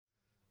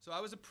So I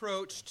was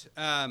approached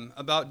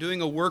about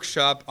doing a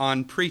workshop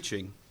on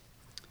preaching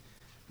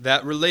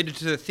that related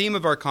to the theme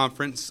of our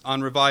conference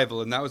on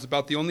revival, and that was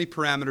about the only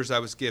parameters I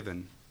was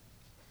given.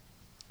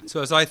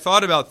 So as I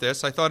thought about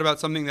this, I thought about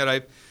something that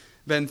I've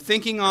been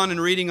thinking on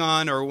and reading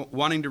on or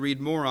wanting to read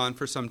more on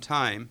for some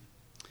time.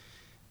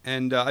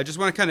 And I just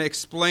want to kind of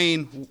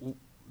explain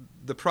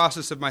the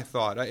process of my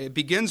thought. It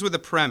begins with a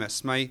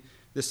premise.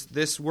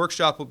 This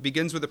workshop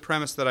begins with a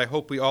premise that I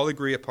hope we all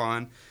agree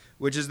upon,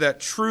 which is that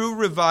true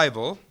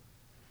revival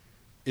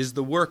is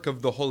the work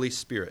of the Holy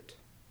Spirit.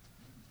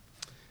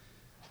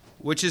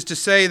 Which is to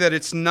say that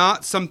it's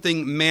not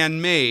something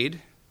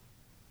man-made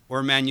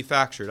or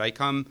manufactured.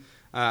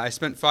 I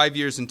spent 5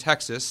 years in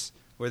Texas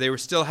where they were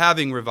still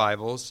having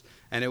revivals,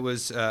 and it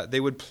was they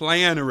would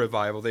plan a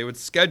revival, they would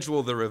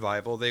schedule the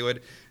revival,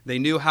 they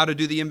knew how to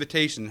do the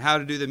invitation, how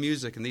to do the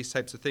music, and these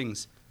types of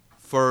things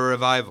for a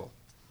revival.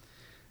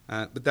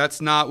 But that's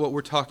not what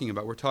we're talking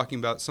about. We're talking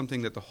about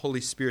something that the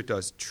Holy Spirit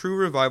does. True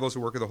revival is the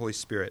work of the Holy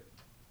Spirit.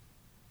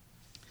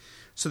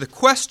 So the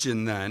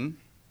question then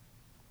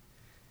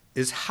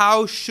is,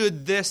 how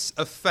should this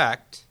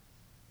affect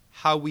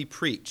how we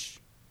preach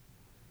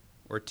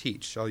or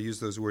teach? I'll use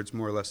those words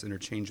more or less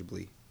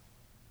interchangeably.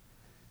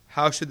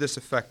 How should this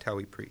affect how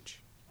we preach?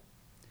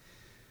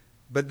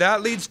 But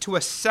that leads to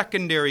a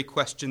secondary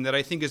question that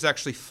I think is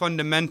actually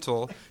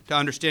fundamental to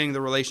understanding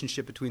the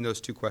relationship between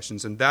those two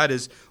questions, and that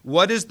is,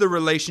 what is the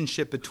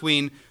relationship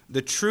between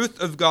the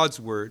truth of God's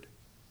Word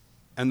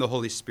and the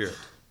Holy Spirit?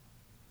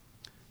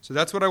 So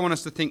that's what I want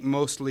us to think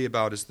mostly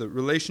about, is the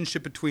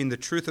relationship between the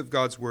truth of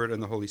God's Word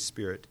and the Holy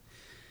Spirit.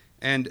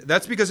 And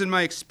that's because in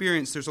my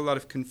experience there's a lot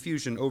of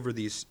confusion over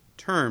these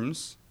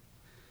terms.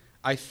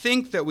 I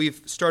think that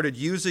we've started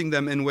using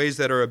them in ways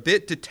that are a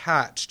bit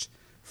detached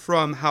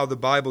from how the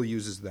Bible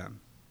uses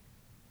them.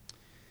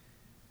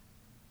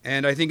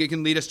 And I think it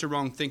can lead us to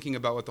wrong thinking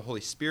about what the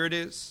Holy Spirit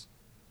is.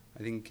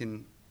 I think it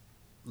can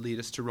lead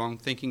us to wrong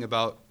thinking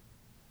about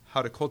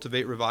how to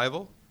cultivate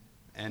revival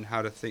and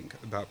how to think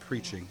about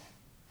preaching.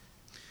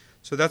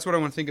 So that's what I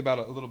want to think about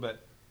a little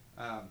bit.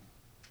 I'm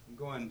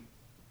going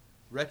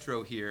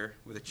retro here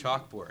with a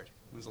chalkboard.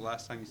 When was the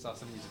last time you saw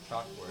somebody use a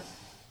chalkboard?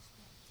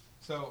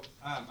 So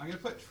I'm going to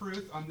put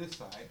truth on this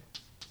side.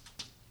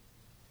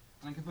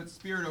 And I can put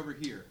spirit over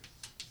here.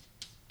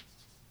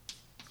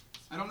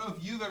 I don't know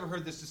if you've ever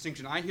heard this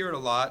distinction. I hear it a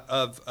lot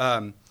of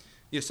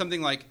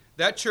something like,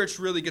 that church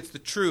really gets the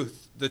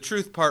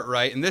truth part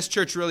right, and this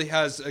church really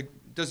does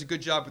a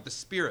good job with the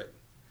spirit.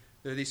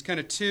 There are these kind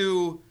of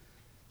two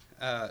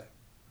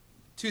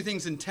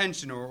things in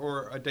tension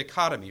or a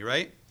dichotomy,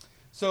 right?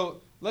 So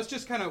let's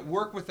just kind of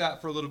work with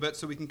that for a little bit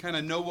so we can kind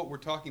of know what we're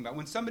talking about.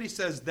 When somebody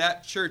says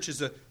that church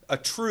is a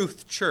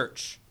truth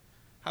church,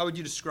 how would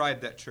you describe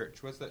that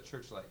church? What's that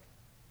church like?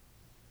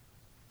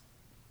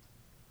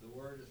 The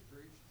word is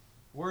preached.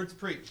 Word's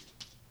preached.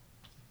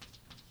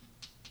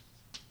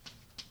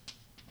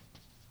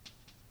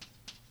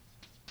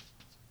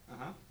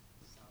 Sound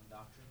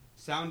doctrine.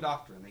 Sound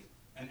doctrine.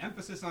 An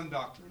emphasis on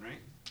doctrine, right?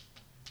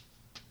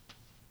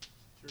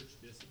 Church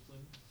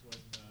discipline, when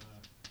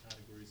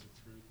categories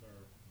of truth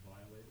are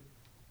violated.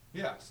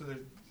 Yeah, so there's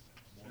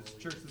a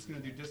church that's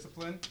going to do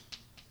discipline.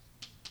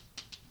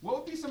 What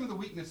would be some of the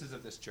weaknesses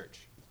of this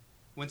church?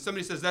 When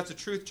somebody says that's a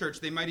truth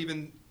church, they might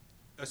even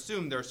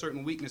assume there are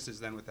certain weaknesses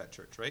then with that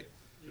church, right?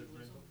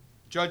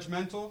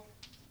 Judgmental.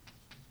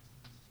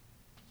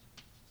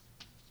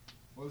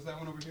 What was that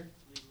one over here?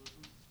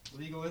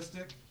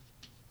 Legalistic.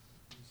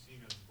 Seen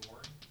as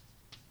boring.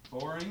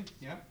 Boring,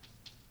 yeah.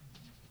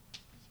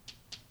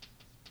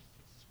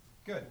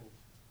 Good.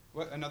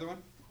 What, another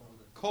one?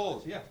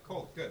 Cold, yeah,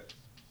 cold, good.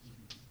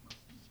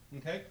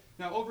 Okay,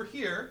 now over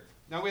here,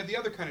 now we have the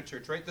other kind of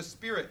church, right? The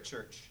Spirit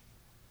church,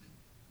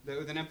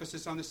 with an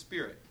emphasis on the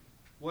Spirit.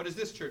 What is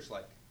this church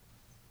like?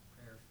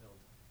 Prayer-filled.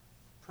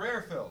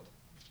 Prayer-filled.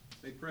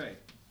 They pray.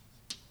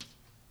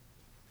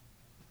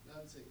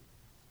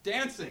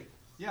 Dancing.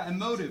 Yeah,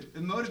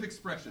 emotive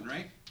expression,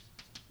 right?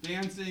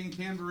 Dancing,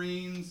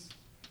 tambourines,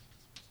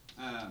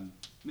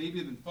 maybe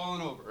even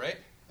falling over, right?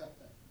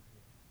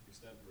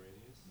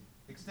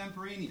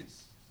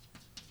 Extemporaneous.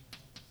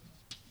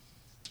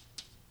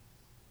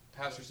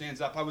 Pastor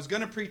stands up. I was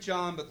going to preach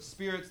on, but the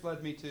Spirit's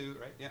led me to,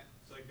 right? Yeah.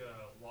 It's like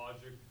a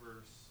logic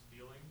versus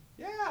feeling.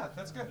 Yeah,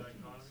 that's good.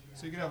 Dichotomy.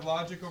 So you could have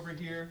logic over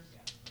here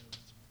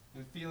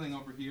and feeling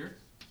over here.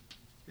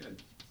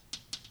 Good.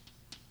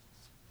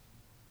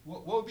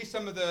 What would be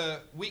some of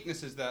the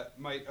weaknesses that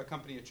might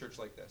accompany a church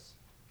like this?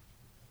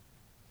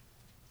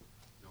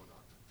 No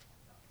doctrine.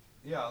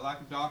 Yeah, a lack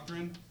of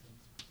doctrine.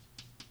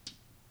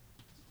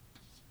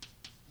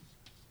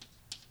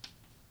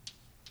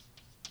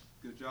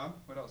 Good job.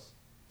 What else?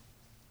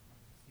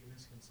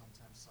 Feelings can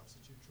sometimes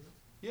substitute truth.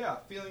 Yeah,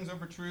 feelings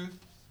over truth.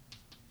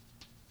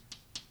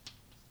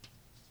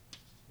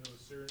 No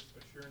assurance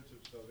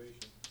of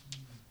salvation.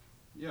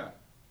 Yeah,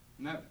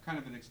 and that kind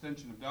of an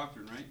extension of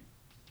doctrine, right?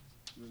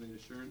 With an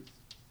assurance.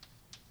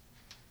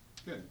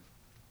 Good.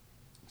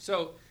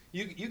 So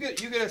You get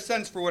a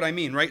sense for what I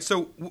mean, right?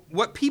 So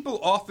what people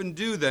often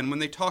do then when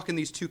they talk in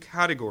these two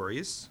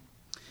categories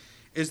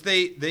is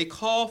they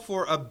call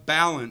for a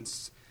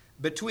balance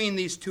between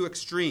these two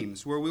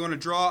extremes, where we want to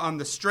draw on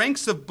the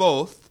strengths of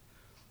both,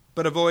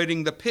 but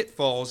avoiding the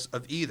pitfalls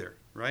of either,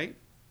 right?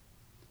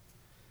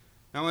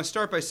 Now I want to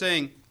start by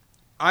saying,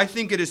 I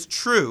think it is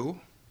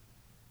true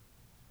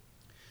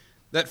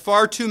that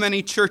far too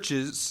many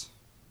churches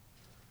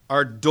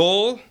are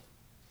dull,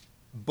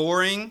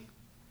 boring,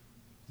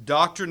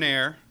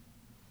 doctrinaire,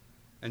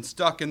 and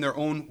stuck in their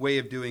own way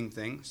of doing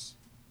things.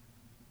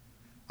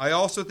 I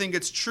also think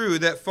it's true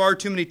that far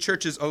too many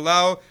churches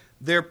allow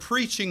their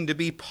preaching to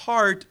be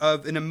part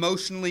of an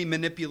emotionally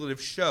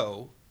manipulative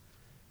show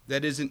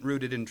that isn't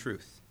rooted in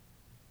truth.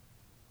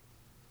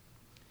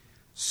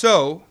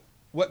 So,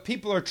 what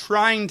people are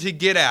trying to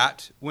get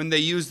at when they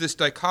use this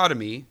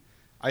dichotomy,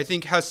 I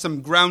think, has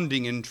some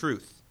grounding in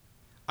truth.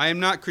 I am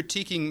not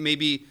critiquing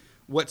maybe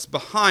what's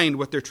behind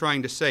what they're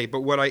trying to say,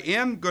 but what I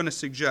am going to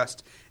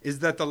suggest is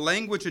that the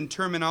language and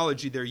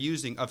terminology they're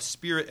using of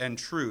spirit and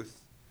truth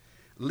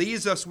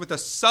leaves us with a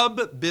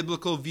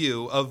sub-biblical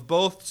view of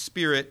both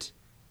spirit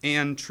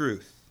and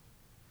truth.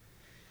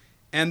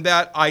 And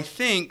that I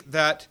think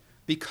that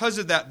because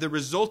of that, the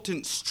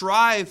resultant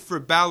strive for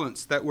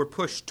balance that we're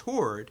pushed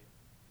toward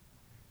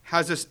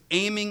has us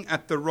aiming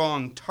at the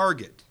wrong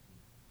target,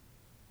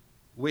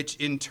 which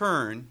in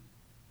turn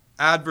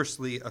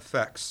adversely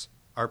affects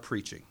our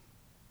preaching.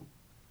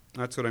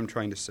 That's what I'm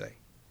trying to say.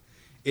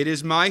 It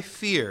is my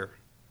fear,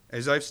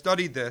 as I've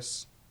studied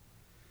this,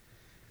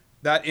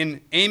 that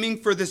in aiming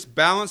for this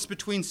balance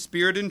between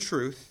spirit and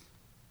truth,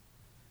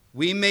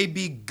 we may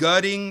be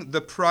gutting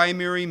the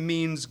primary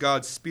means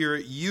God's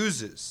Spirit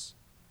uses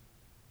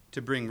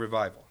to bring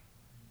revival.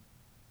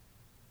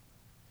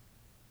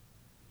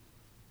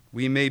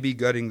 We may be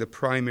gutting the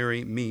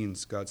primary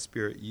means God's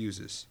Spirit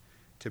uses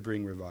to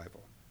bring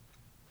revival.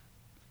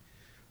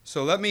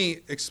 So let me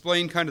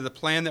explain kind of the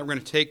plan that we're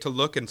going to take to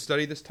look and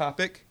study this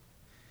topic,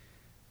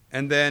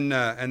 and then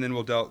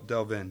we'll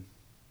delve in.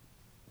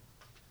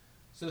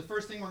 So the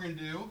first thing we're going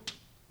to do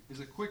is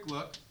a quick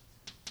look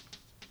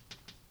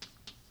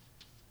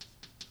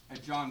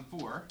at John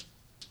 4,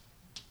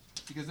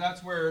 because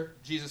that's where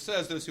Jesus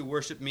says those who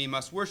worship me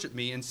must worship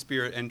me in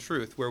spirit and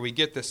truth, where we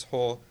get this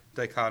whole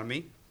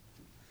dichotomy.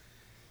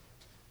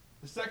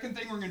 The second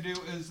thing we're going to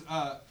do is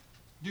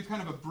do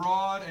kind of a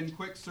broad and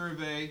quick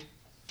survey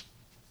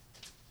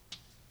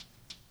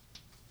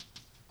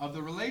of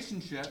the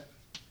relationship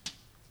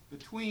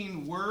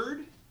between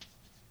Word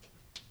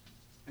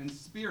and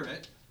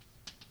Spirit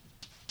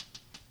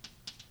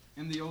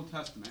in the Old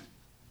Testament.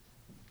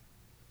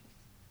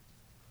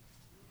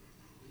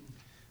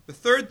 The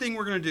third thing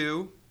we're going to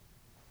do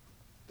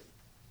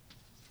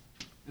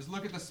is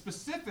look at the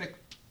specific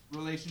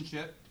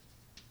relationship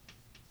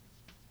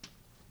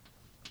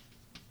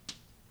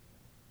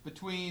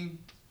between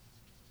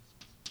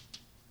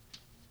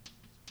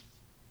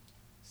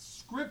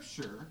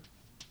Scripture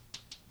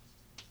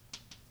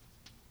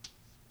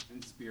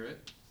and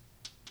Spirit,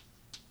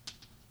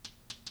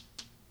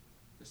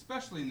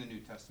 especially in the New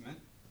Testament,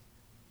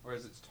 or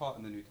as it's taught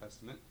in the New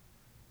Testament.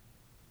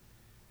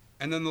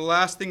 And then the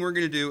last thing we're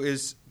going to do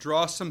is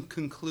draw some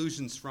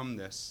conclusions from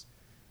this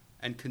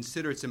and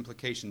consider its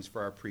implications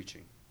for our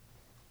preaching.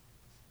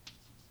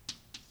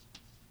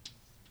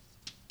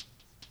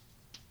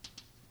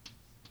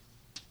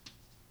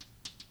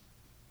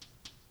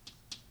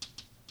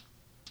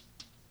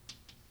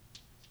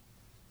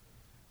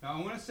 Now,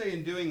 I want to say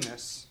in doing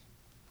this,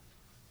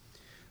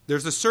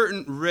 there's a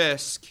certain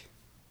risk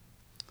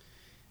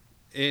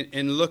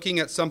in looking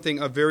at something,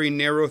 a very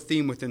narrow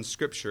theme within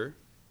Scripture.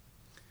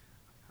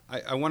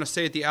 I want to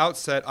say at the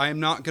outset, I am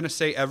not going to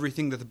say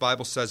everything that the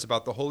Bible says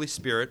about the Holy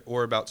Spirit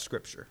or about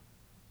Scripture.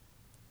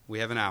 We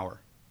have an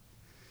hour.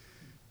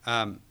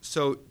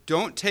 So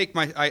don't take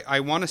I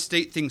want to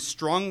state things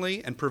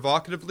strongly and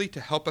provocatively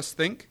to help us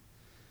think.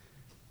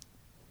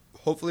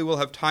 Hopefully we'll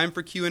have time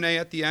for Q&A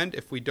at the end.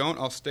 If we don't,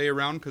 I'll stay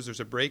around because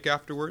there's a break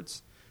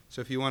afterwards. So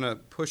if you want to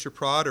push or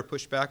prod or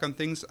push back on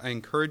things, I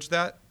encourage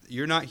that.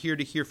 You're not here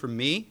to hear from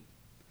me.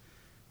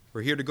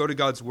 We're here to go to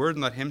God's Word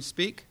and let Him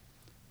speak.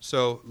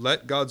 So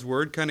let God's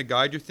Word kind of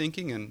guide your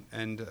thinking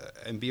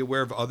and be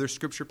aware of other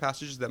Scripture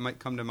passages that might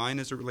come to mind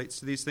as it relates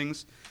to these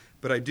things.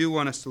 But I do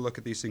want us to look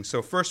at these things.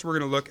 So first we're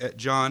going to look at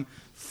John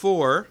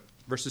 4,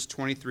 verses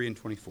 23 and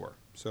 24.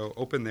 So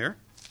open there.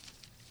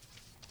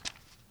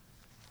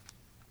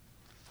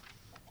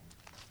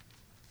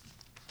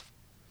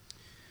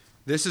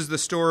 This is the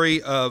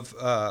story of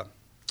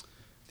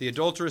the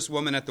adulterous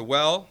woman at the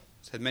well.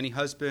 She's had many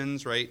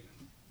husbands, right?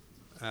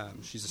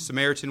 She's a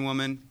Samaritan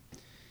woman.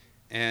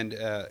 And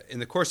in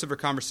the course of her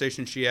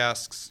conversation, she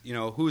asks,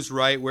 who's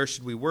right? Where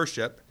should we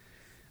worship?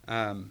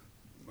 Are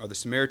the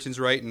Samaritans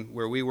right in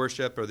where we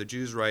worship? Are the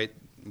Jews right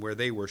where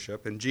they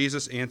worship? And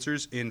Jesus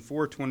answers in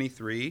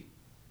 4:23,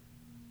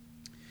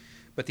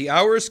 "But the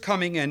hour is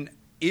coming and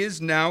is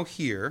now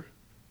here,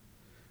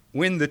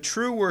 when the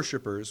true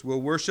worshipers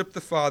will worship the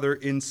Father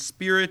in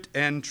spirit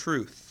and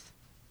truth.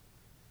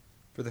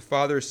 For the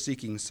Father is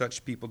seeking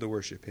such people to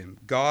worship him.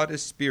 God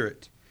is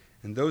spirit,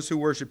 and those who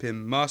worship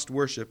him must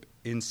worship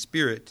in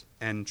spirit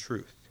and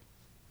truth.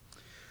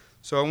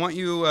 So I want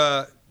you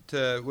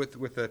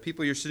with the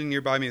people you're sitting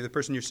nearby, maybe the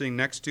person you're sitting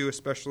next to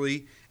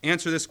especially,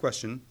 answer this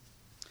question.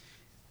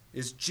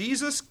 Is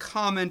Jesus'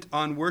 comment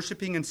on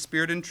worshiping in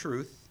spirit and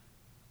truth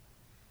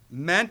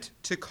meant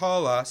to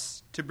call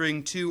us to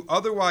bring two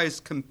otherwise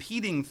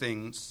competing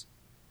things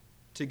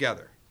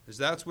together? Because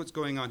that's what's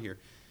going on here.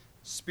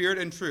 Spirit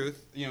and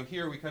truth,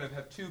 here we kind of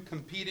have two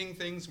competing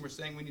things, and we're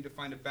saying we need to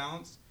find a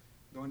balance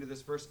going to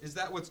this verse. Is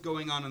that what's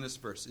going on in this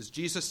verse? Is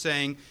Jesus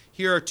saying,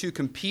 here are two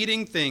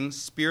competing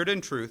things, spirit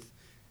and truth,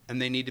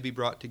 and they need to be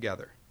brought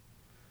together?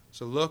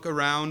 So look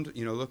around,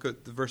 look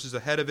at the verses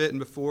ahead of it and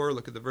before,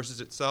 look at the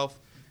verses itself,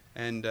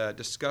 and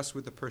discuss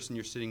with the person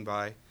you're sitting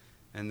by,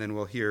 and then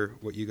we'll hear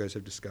what you guys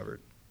have discovered.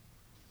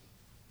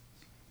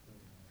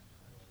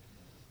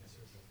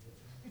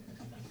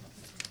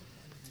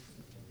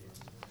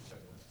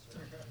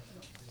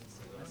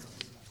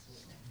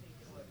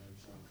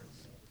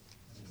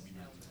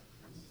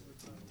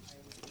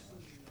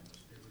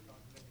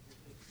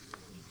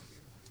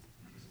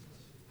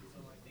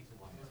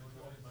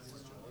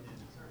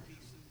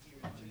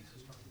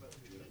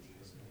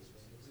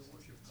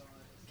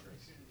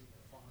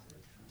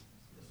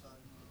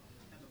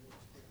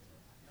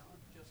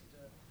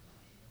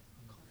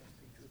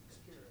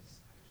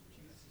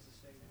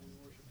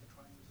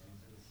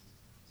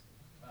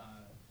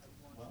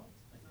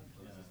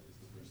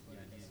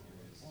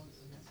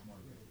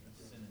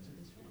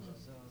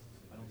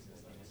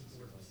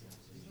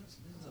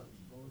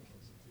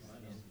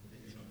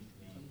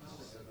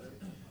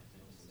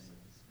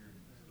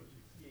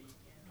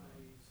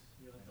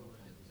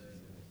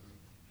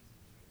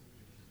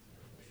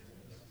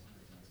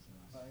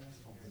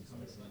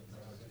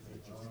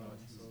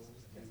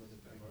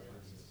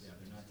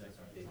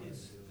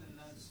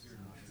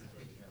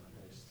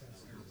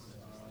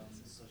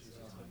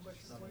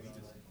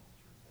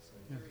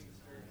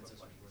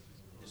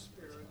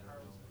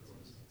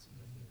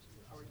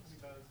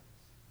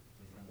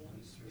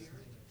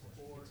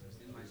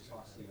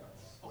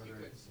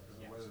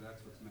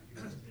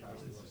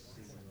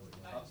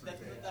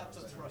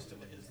 That's the thrust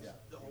of it, is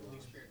the Holy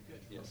Spirit. Good.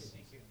 Yes.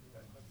 Thank you.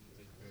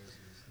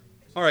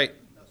 All right.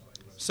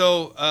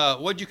 So,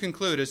 what'd you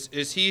conclude?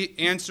 Is he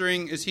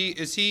answering? Is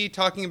he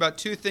talking about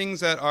two things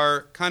that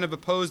are kind of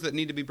opposed that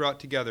need to be brought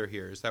together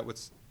here? Is that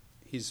what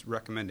he's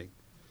recommending?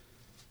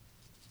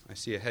 I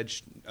see a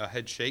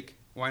head shake.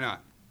 Why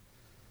not?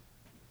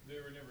 They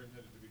were never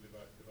intended to be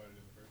divided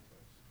in the first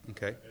place.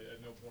 Okay.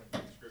 At no point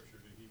in Scripture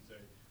did he say,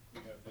 we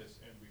have this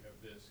and we have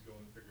this, go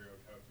and figure out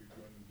how to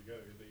join them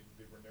together.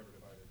 They were never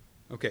divided.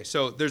 Okay,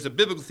 so there's a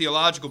biblical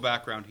theological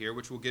background here,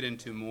 which we'll get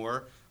into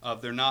more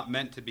of. They're not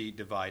meant to be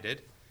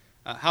divided.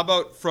 How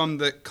about from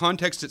the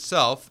context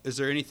itself? Is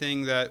there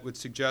anything that would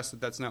suggest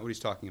that that's not what he's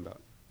talking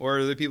about? Or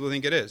do the people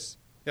think it is?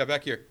 Yeah,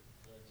 back here.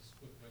 Just a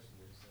quick question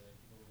is, a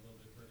little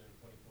bit further in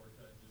 24,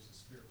 there's a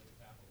spirit with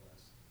a capital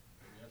S,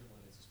 and the other one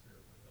is a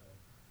spirit with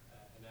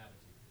an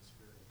attitude, the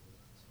spirit of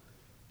the spirit.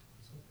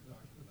 So we're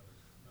talking about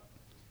not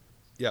like this.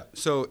 Yeah.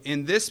 So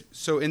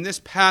in this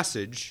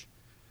passage,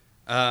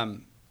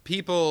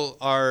 people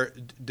are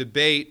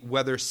debate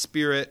whether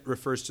spirit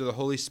refers to the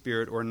Holy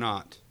Spirit or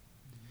not.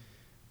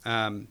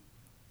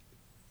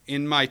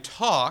 In my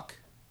talk,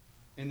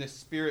 in the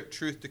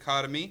spirit-truth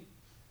dichotomy,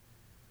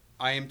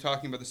 I am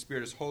talking about the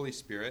Spirit as Holy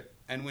Spirit.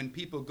 And when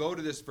people go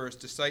to this verse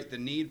to cite the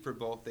need for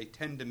both, they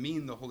tend to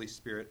mean the Holy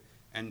Spirit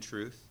and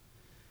truth.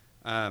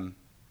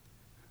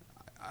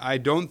 I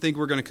don't think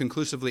we're going to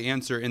conclusively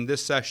answer in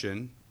this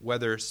session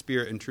whether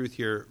spirit and truth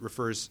here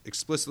refers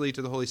explicitly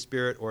to the Holy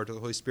Spirit or to the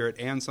Holy Spirit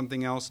and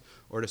something else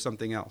or to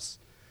something else.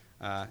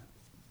 Yeah.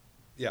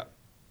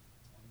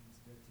 It's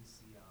good to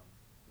see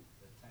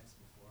the text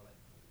before, like,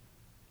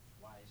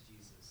 why is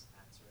Jesus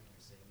answering or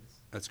saying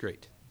this? That's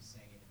great. He's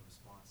saying it in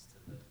response to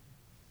the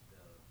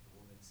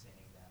woman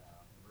saying that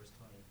in verse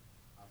 20,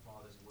 our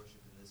fathers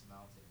worship in this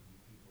mountain, and you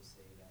people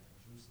say that in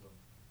Jerusalem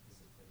is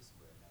the place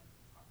where men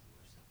ought to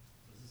worship.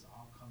 So this is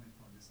all coming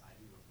from this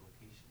idea of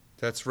location.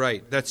 That's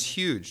right. That's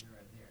huge.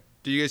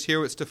 Do you guys hear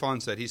what Stefan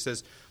said? He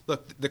says,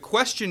 look, the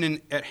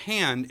question at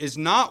hand is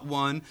not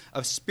one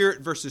of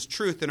spirit versus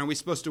truth, and are we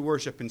supposed to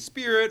worship in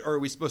spirit or are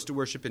we supposed to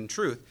worship in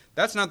truth?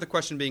 That's not the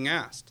question being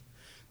asked.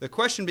 The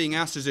question being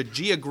asked is a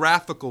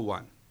geographical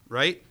one,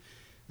 right?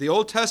 The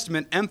Old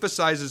Testament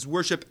emphasizes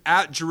worship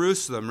at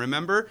Jerusalem.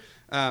 Remember,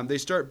 they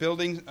start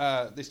building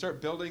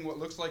what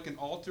looks like an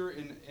altar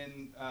in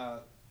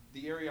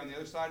the area on the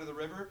other side of the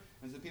river,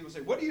 and the people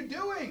say, "What are you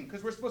doing?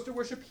 Because we're supposed to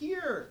worship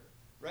here."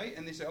 Right?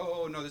 And they say,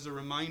 oh, no, there's a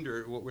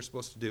reminder of what we're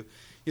supposed to do.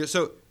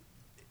 So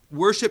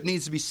worship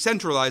needs to be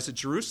centralized at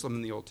Jerusalem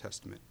in the Old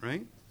Testament,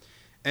 right?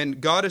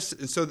 And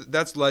so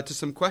that's led to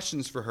some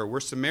questions for her. We're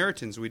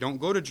Samaritans. We don't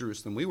go to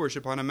Jerusalem. We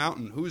worship on a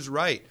mountain. Who's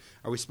right?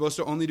 Are we supposed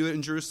to only do it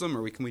in Jerusalem,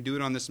 or can we do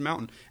it on this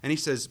mountain? And he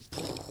says,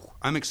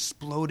 I'm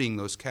exploding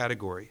those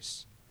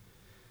categories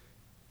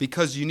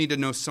because you need to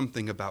know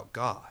something about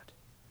God.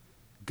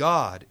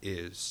 God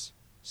is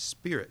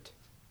spirit.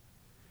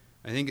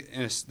 I think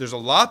there's a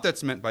lot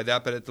that's meant by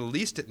that, but at the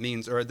least it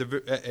means, or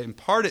in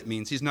part it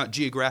means, he's not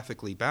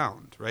geographically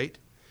bound, right?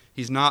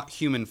 He's not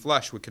human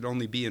flesh, which could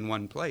only be in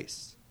one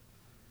place.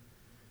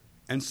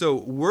 And so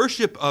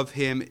worship of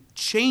him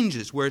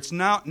changes, where it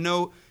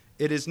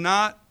is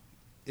now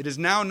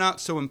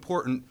not so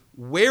important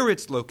where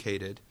it's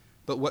located,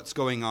 but what's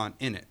going on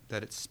in it,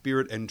 that it's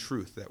spirit and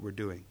truth that we're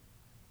doing.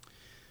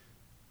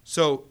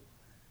 So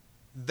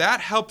that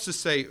helps us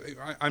say,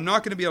 I'm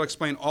not going to be able to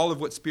explain all of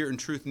what spirit and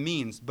truth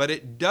means, but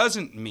it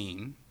doesn't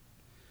mean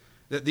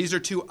that these are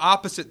two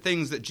opposite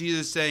things that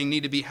Jesus is saying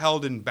need to be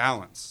held in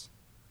balance.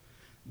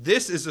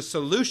 This is a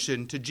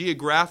solution to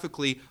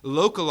geographically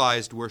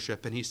localized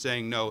worship, and he's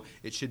saying, no,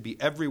 it should be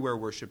everywhere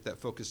worship that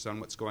focuses on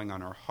what's going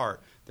on in our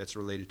heart that's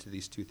related to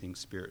these two things,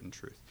 spirit and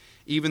truth.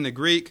 Even the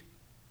Greek,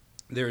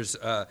 there's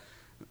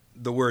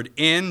the word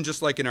in,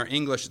 just like in our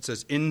English, it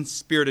says in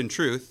spirit and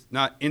truth,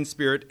 not in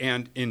spirit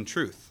and in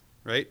truth,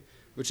 right?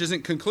 Which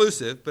isn't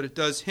conclusive, but it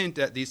does hint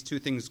at these two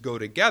things go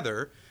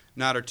together,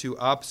 not are two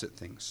opposite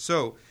things.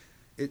 So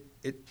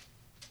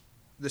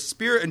the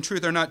spirit and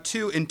truth are not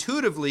two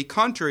intuitively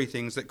contrary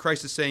things that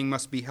Christ is saying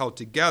must be held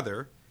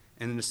together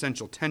in an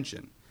essential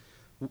tension.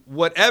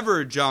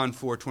 Whatever John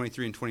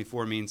 4:23 and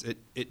 24 means,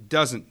 it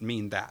doesn't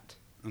mean that.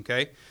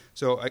 Okay?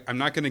 So I'm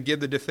not going to give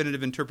the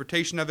definitive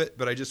interpretation of it,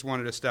 but I just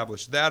wanted to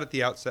establish that at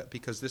the outset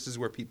because this is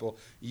where people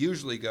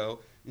usually go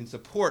in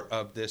support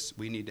of this.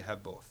 We need to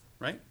have both,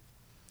 right?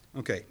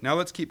 Okay, now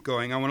let's keep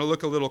going. I want to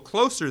look a little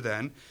closer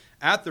then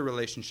at the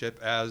relationship,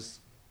 as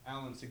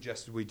Alan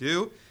suggested we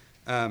do,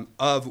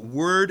 of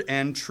word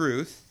and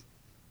truth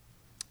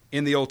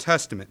in the Old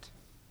Testament.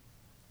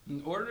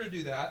 In order to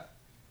do that,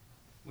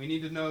 we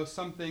need to know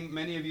something.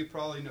 Many of you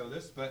probably know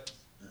this, but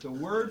the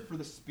word for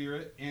the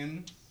Spirit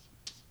in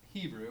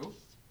Hebrew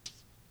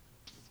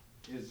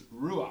is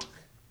ruach.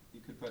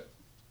 You could put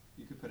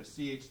a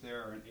CH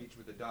there or an H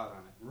with a dot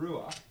on it.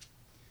 Ruach,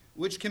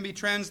 which can be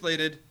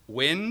translated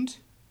wind,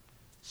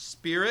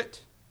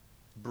 spirit,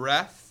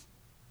 breath.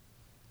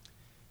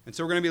 And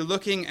so we're going to be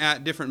looking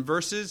at different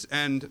verses,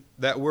 and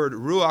that word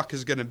ruach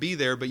is going to be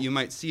there, but you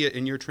might see it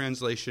in your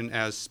translation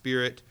as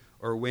spirit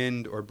or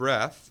wind or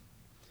breath.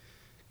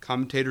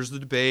 Commentators will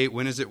debate,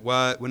 when is it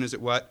what?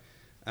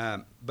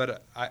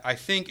 But I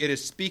think it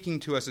is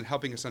speaking to us and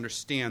helping us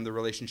understand the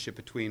relationship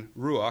between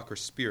ruach, or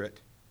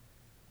spirit,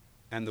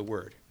 and the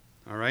word.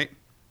 All right?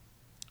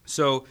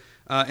 So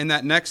in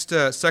that next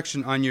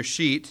section on your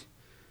sheet,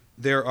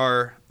 there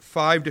are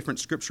 5 different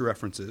scripture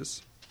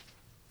references.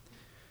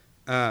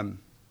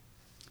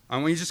 I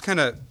want you to just kind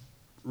of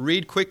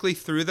read quickly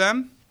through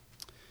them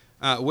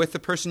with the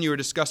person you were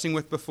discussing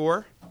with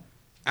before,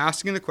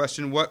 asking the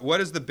question,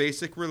 what is the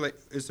basic,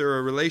 is there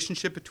a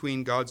relationship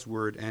between God's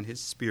Word and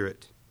His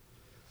Spirit?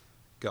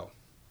 Go.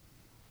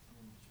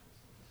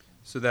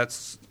 So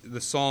that's the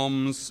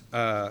Psalms,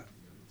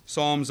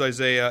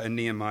 Isaiah, and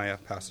Nehemiah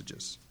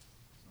passages.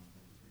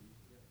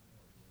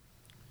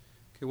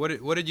 Okay,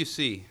 what did you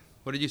see?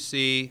 What did you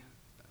see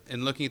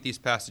in looking at these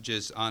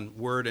passages on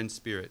Word and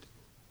Spirit?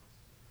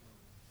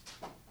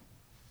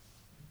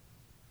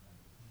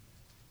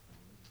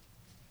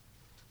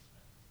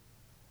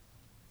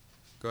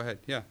 Go ahead.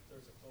 Yeah.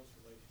 There's a close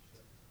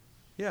relationship.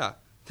 Yeah,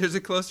 there's a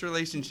close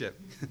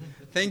relationship.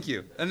 Thank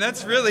you. And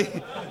that's really,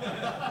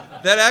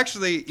 that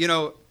actually,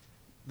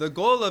 the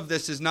goal of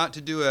this is not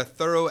to do a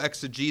thorough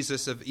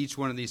exegesis of each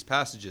one of these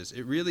passages.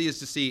 It really is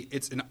to see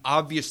it's an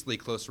obviously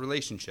close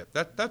relationship.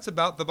 That's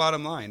about the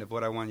bottom line of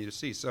what I want you to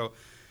see. So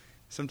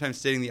sometimes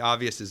stating the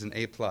obvious is an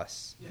A+.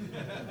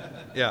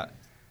 Yeah.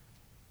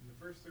 In the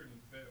first, third,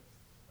 and fifth,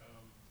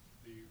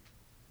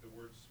 the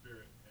word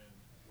spirit and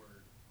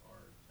word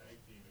are tag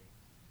teaming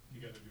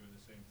together, doing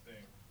the same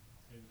thing.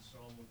 In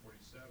Psalm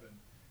 147,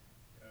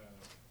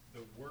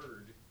 the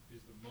word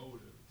is the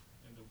motive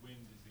and the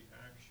wind is the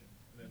action.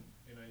 And then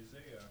in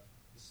Isaiah,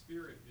 the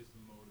spirit is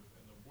the motive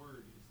and the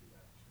word is the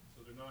action.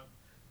 So they're not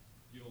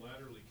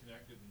unilaterally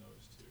connected in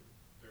those two.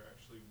 They're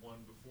actually one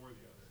before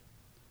the other,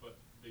 but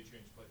they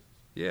change places.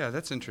 Yeah,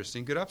 that's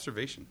interesting. Good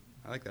observation.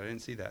 I like that. I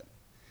didn't see that.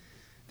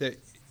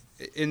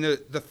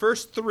 The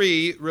first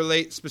 3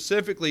 relate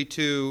specifically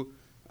to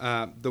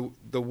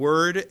the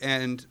word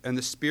and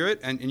the spirit,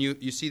 and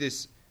you see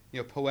this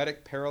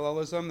poetic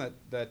parallelism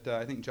that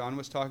I think John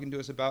was talking to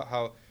us about,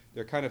 how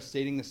they're kind of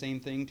stating the same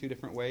thing 2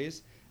 different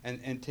ways,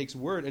 and takes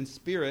word and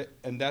spirit,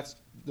 and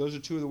those are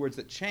 2 of the words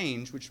that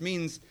change, which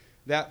means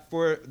that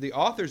for the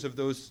authors of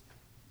those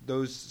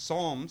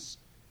psalms,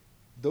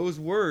 those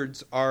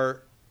words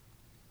are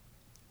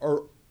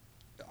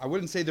I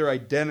wouldn't say they're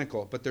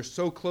identical, but they're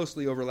so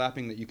closely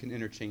overlapping that you can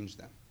interchange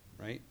them,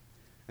 right?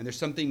 And there's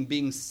something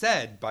being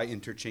said by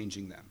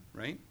interchanging them,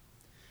 right?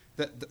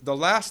 The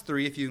last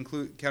 3, if you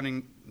include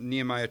counting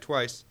Nehemiah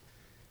twice,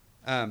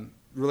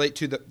 relate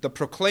to the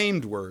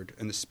proclaimed word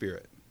and the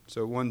spirit.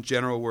 So one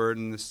general word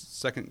and the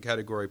second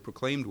category,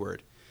 proclaimed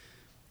word.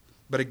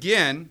 But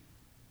again,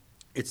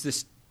 it's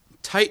this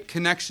tight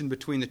connection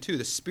between the 2.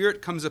 The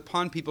Spirit comes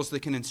upon people so they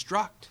can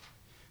instruct.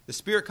 The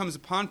Spirit comes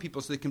upon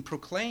people so they can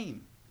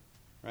proclaim,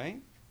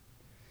 right?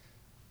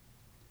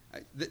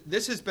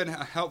 This has been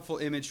a helpful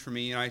image for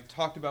me. I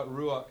talked about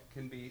ruach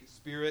can be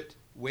spirit,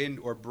 wind,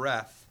 or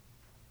breath.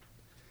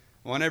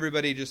 I want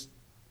everybody just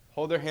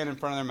hold their hand in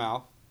front of their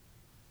mouth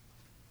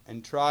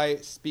and try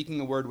speaking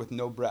a word with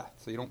no breath,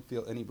 so you don't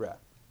feel any breath.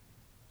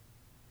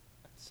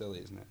 That's silly,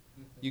 isn't it?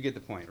 You get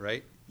the point,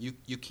 right?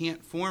 You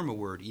can't form a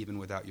word even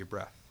without your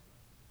breath.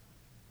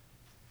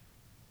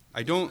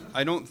 I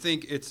don't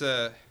think it's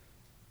a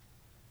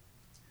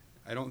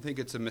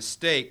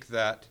mistake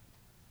that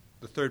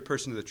the third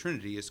person of the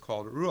Trinity is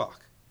called ruach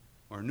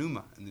or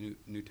pneuma in the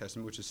New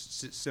Testament, which is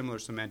similar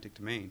semantic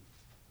domain.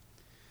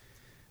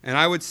 And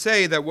I would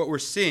say that what we're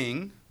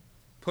seeing,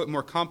 put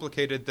more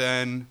complicated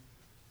than,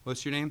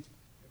 what's your name?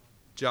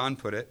 John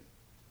put it.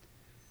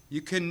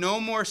 You can no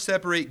more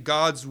separate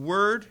God's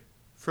word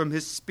from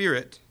his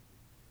spirit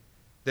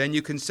than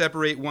you can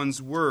separate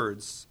one's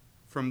words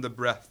from the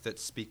breath that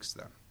speaks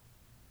them.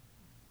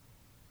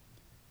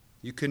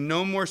 You can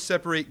no more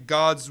separate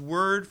God's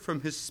word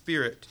from his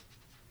spirit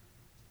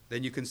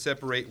than you can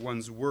separate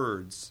one's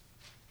words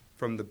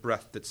from the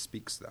breath that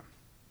speaks them.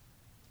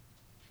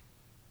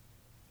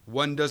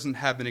 One doesn't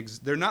have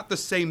they're not the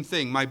same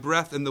thing. My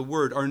breath and the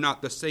word are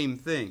not the same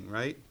thing,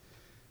 right?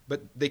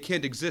 But they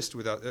can't exist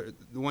without,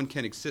 the one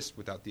can't exist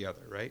without the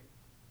other, right?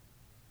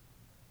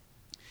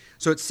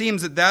 So it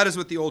seems that is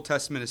what the Old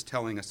Testament is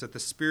telling us, that the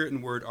Spirit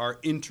and Word are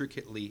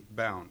intricately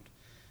bound.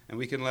 And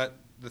we can let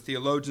the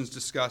theologians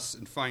discuss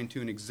and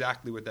fine-tune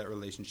exactly what that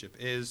relationship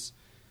is.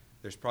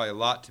 There's probably a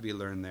lot to be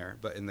learned there,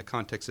 but in the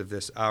context of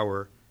this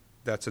hour,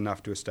 that's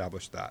enough to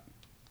establish that.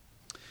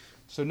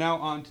 So now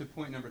on to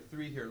point number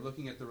 3 here,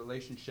 looking at the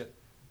relationship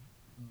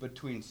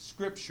between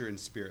Scripture and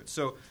Spirit.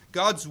 So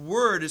God's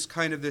Word is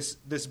kind of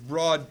this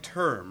broad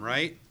term,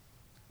 right?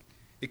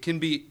 It can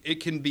be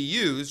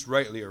used,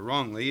 rightly or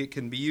wrongly, it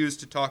can be used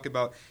to talk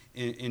about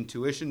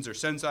intuitions or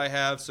sense I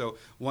have. So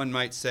one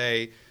might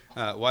say,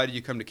 why did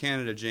you come to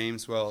Canada,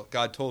 James? Well,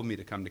 God told me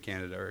to come to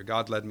Canada, or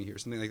God led me here,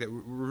 something like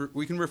that.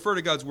 We can refer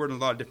to God's Word in a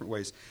lot of different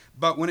ways.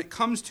 But when it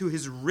comes to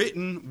his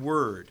written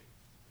Word,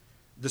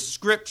 the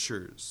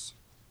Scriptures,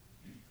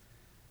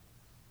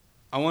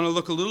 I want to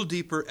look a little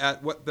deeper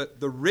at what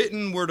the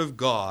written Word of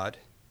God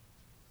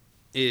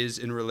is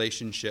in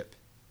relationship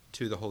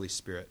to the Holy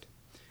Spirit.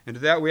 And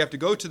to that we have to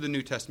go to the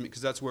New Testament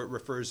because that's where it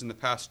refers in the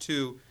past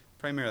to,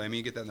 primarily. I mean,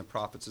 you get that in the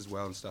prophets as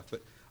well and stuff.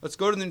 But let's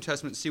go to the New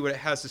Testament and see what it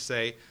has to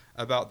say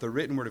about the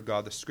written Word of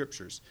God, the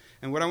Scriptures.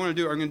 And what I want to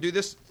do, I'm going to do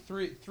this.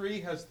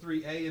 3 has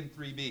 3a and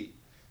 3b.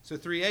 So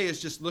 3a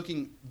is just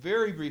looking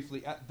very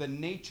briefly at the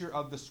nature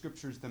of the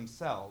Scriptures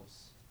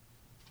themselves.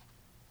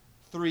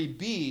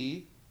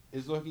 3b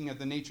is looking at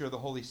the nature of the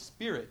Holy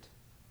Spirit.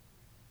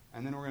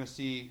 And then we're going to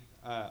see,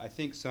 I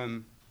think,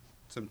 some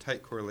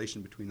tight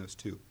correlation between those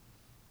two.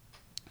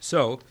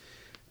 So,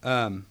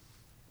 3a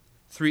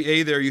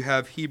there you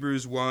have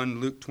Hebrews 1,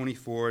 Luke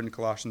 24, and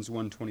Colossians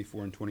 1,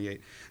 24 and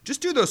 28.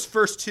 Just do those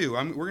first two.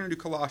 We're going to do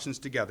Colossians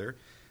together.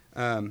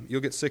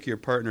 You'll get sick of your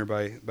partner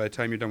by the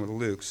time you're done with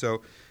Luke.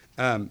 So,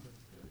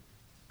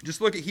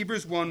 just look at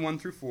Hebrews 1, 1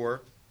 through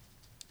 4,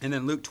 and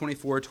then Luke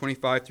 24,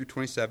 25 through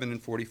 27,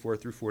 and 44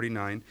 through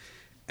 49.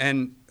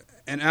 And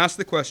ask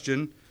the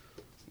question,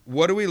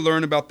 what do we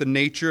learn about the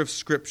nature of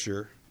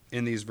Scripture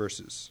in these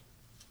verses?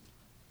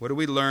 What do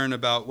we learn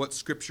about what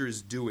Scripture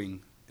is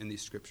doing in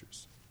these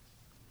Scriptures?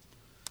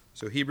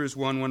 So Hebrews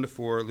 1, 1 to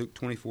 4, Luke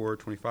 24,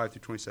 25 through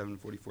 27,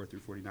 44 through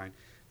 49.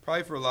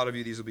 Probably for a lot of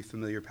you, these will be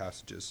familiar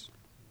passages.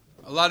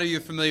 A lot of you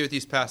are familiar with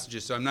these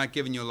passages, so I'm not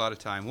giving you a lot of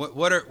time.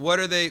 What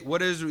are they?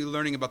 What is we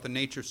learning about the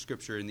nature of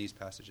Scripture in these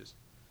passages?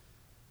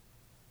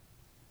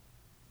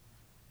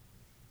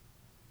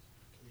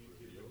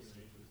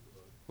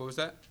 What was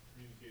that?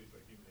 Communicated by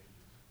human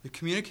agents. They're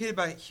communicated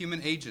by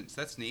human agents.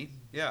 That's neat.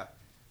 Yeah.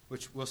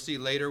 Which we'll see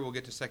later. We'll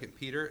get to 2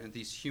 Peter, and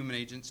these human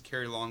agents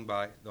carried along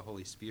by the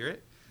Holy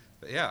Spirit.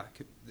 But yeah,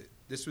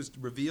 this was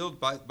revealed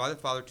by the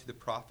Father to the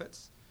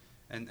prophets,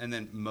 and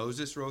then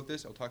Moses wrote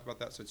this. I'll talk about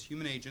that. So it's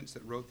human agents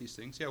that wrote these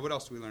things. Yeah, what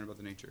else do we learn about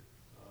the nature?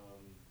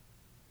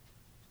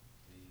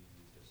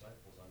 The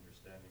disciples'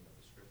 understanding of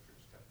the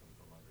Scriptures kept them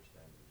from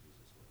understanding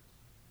Jesus' words.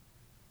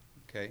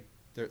 Okay,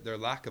 their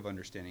lack of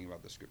understanding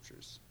about the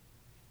Scriptures,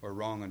 or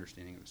wrong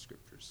understanding of the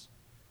Scriptures.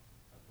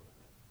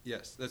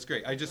 Yes, that's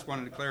great. I just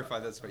wanted to clarify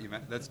that's what you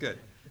meant. That's good.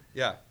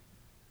 Yeah,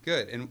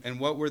 good. And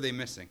what were they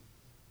missing?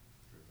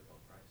 Truth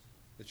about Christ.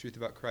 The truth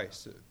about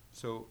Christ.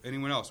 So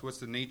anyone else, what's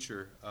the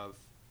nature of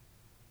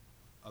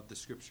the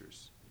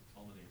Scriptures? It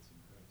culminates in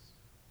Christ.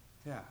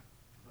 Yeah.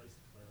 Christ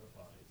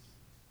clarifies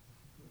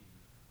the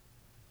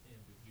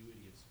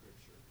ambiguity of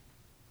Scripture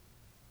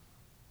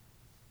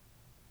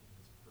in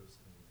his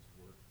person and his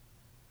work.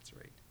 That's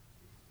right.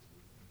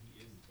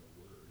 He is the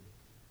Word.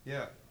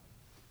 Yeah.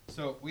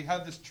 So we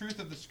have this truth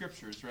of the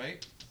Scriptures,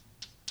 right?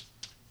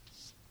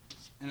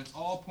 And it's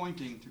all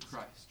pointing to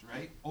Christ,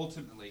 right?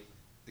 Ultimately,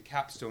 the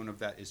capstone of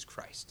that is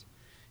Christ.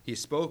 He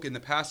spoke in the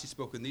past, he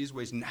spoke in these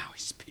ways, now he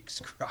speaks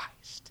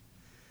Christ.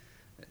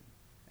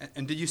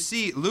 And did you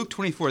see Luke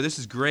 24? This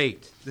is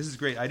great. This is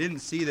great. I didn't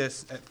see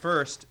this at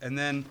first, and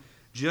then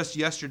just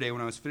yesterday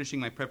when I was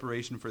finishing my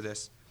preparation for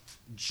this,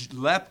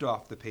 leapt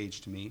off the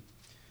page to me.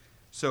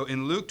 So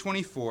in Luke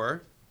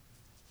 24,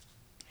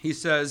 he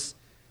says,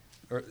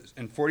 or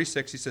in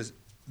 46, he says,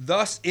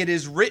 thus it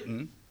is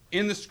written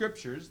in the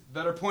scriptures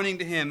that are pointing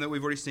to him that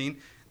we've already seen,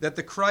 that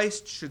the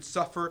Christ should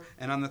suffer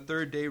and on the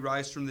third day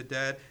rise from the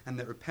dead, and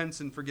that repentance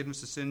and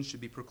forgiveness of sins should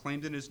be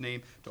proclaimed in his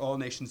name to all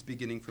nations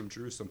beginning from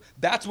Jerusalem.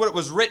 That's what it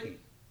was written.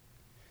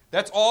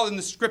 That's all in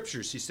the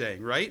scriptures, he's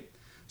saying, right?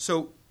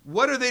 So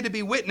what are they to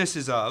be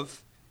witnesses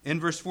of in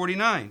verse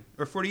 49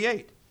 or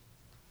 48?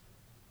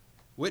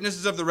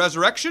 Witnesses of the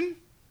resurrection?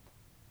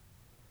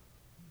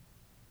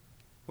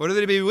 What are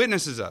they to be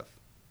witnesses of?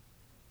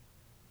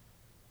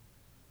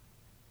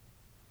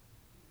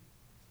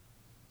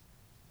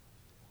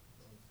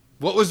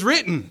 What was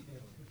written?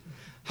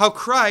 How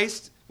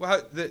Christ,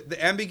 well,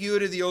 the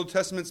ambiguity of the Old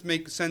Testaments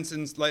make sense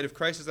in light of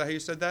Christ. Is that how you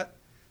said that?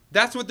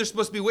 That's what they're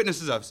supposed to be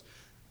witnesses of.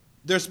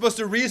 They're supposed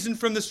to reason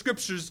from the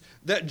scriptures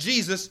that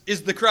Jesus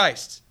is the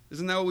Christ.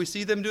 Isn't that what we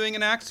see them doing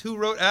in Acts? Who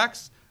wrote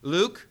Acts?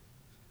 Luke.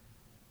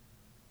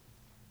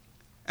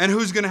 And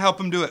who's going to help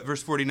them do it?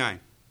 Verse 49.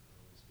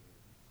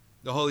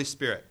 The Holy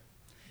Spirit.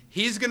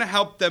 He's going to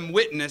help them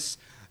witness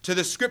to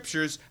the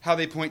scriptures how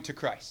they point to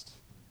Christ.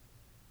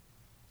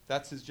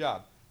 That's his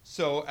job.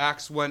 So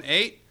Acts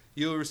 1:8,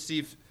 you will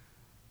receive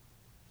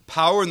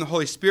power and the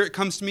Holy Spirit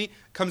comes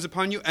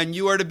upon you, and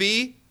you are to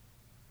be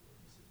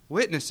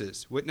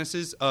witnesses.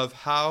 Witnesses of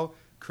how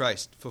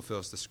Christ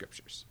fulfills the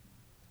scriptures.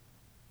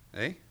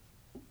 Okay?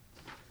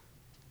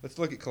 Let's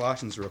look at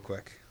Colossians real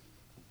quick.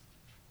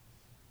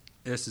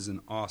 This is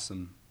an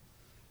awesome,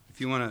 if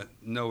you want to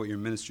know what your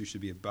ministry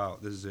should be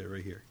about, this is it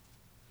right here.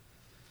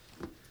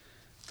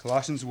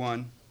 Colossians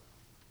 1.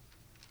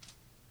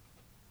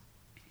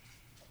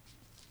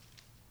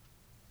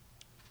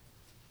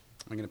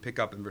 I'm going to pick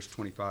up in verse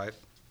 25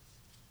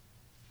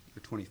 or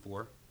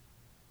 24.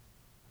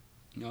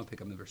 No, I'll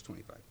pick up in verse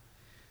 25.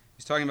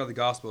 He's talking about the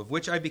gospel, of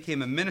which I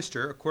became a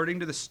minister according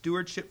to the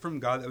stewardship from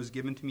God that was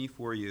given to me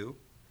for you.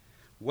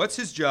 What's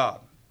his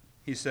job?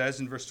 He says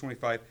in verse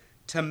 25,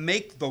 to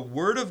make the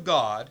word of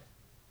God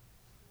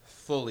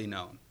fully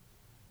known.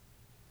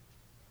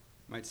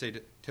 You might say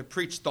to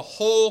preach the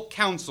whole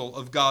counsel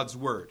of God's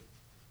word.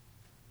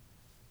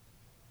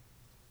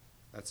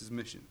 That's his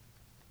mission.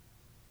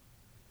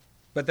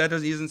 But he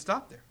doesn't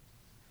stop there.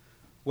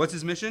 What's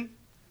his mission?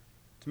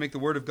 To make the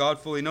word of God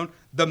fully known.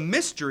 The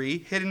mystery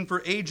hidden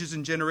for ages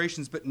and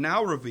generations, but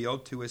now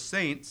revealed to his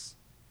saints.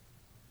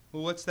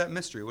 Well, what's that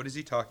mystery? What is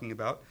he talking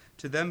about?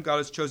 To them God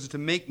has chosen to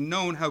make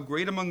known how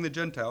great among the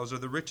Gentiles are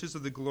the riches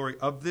of the glory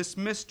of this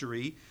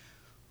mystery,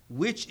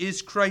 which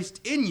is Christ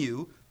in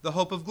you, the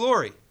hope of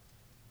glory.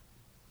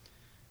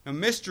 Now,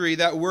 mystery,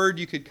 that word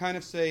you could kind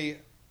of say,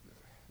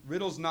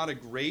 riddle's not a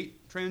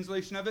great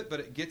translation of it,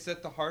 but it gets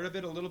at the heart of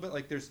it a little bit.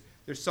 Like there's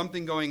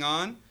something going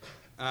on.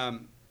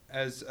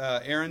 As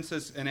Aaron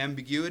says, an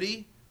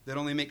ambiguity that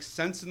only makes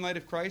sense in light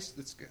of Christ.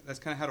 That's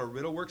kind of how a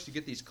riddle works. You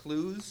get these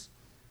clues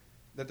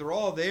that they're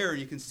all there, and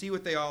you can see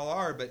what they all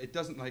are, but it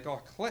doesn't like all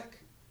click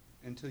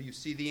until you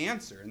see the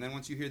answer. And then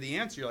once you hear the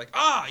answer, you're like,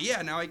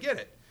 yeah, now I get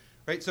it.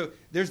 Right? So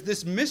there's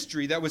this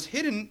mystery that was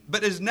hidden,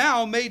 but is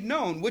now made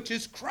known, which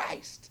is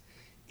Christ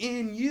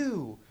in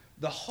you,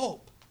 the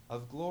hope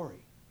of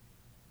glory.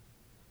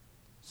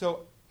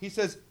 So he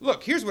says,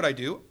 look, here's what I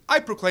do.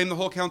 I proclaim the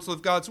whole counsel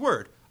of God's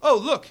word. Oh,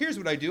 look, here's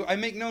what I do. I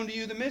make known to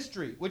you the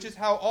mystery, which is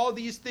how all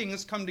these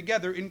things come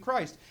together in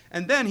Christ.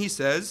 And then he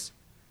says,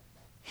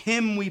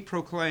 him we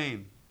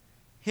proclaim.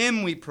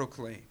 Him we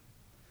proclaim.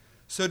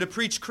 So to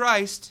preach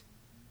Christ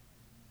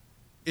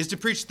is to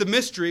preach the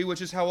mystery,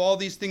 which is how all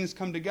these things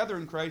come together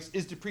in Christ,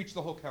 is to preach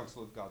the whole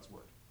counsel of God's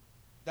word.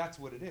 That's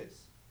what it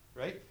is,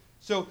 right?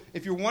 So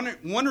if you're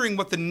wondering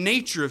what the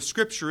nature of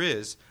Scripture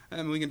is,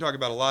 and we can talk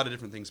about a lot of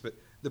different things, but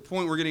the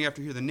point we're getting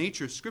after here, the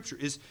nature of Scripture,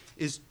 is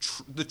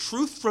the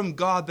truth from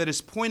God that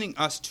is pointing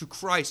us to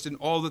Christ and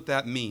all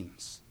that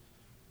means.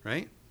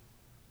 Right?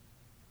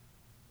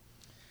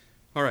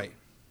 All right.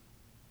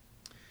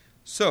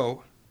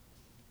 So,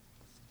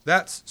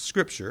 that's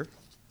Scripture.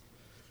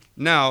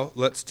 Now,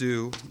 let's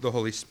do the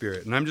Holy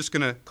Spirit. And I'm just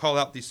going to call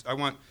out these. I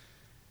want,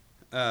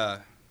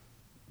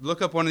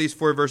 look up one of these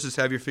 4 verses,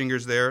 have your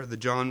fingers there, the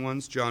John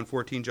ones, John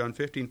 14, John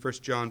 15, 1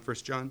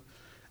 John.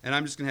 And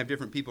I'm just going to have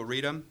different people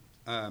read them.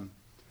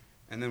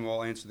 And then we'll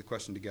all answer the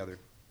question together.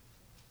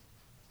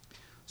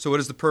 So what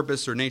is the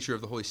purpose or nature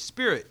of the Holy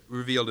Spirit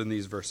revealed in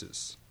these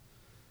verses?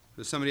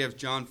 Does somebody have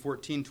John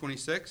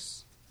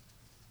 14:26?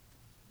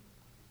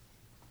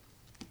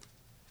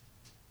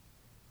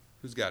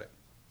 Who's got it?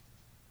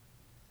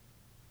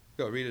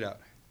 Go, read it out.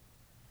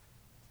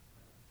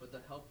 But the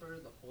Helper,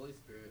 the Holy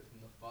Spirit,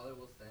 whom the Father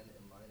will send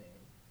in my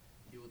name,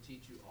 he will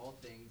teach you all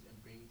things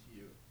and bring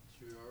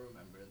to your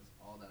remembrance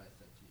all that I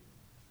said to you.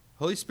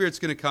 Holy Spirit's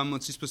going to come.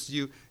 What's he supposed to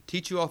do?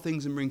 Teach you all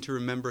things and bring to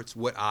remembrance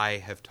what I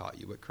have taught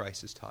you, what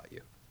Christ has taught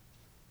you.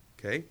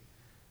 Okay?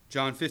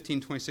 John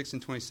 15:26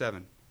 and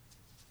 27.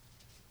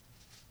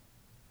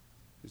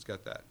 Who's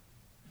got that?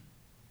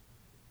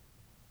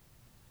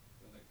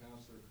 When the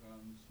Counselor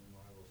comes, whom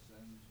I will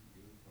send to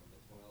you from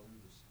the Father,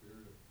 the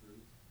Spirit of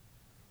truth,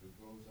 who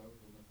goes out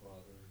from the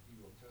Father, he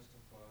will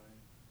testify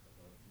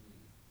about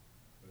me.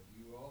 But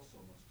you also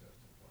must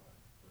testify,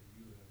 for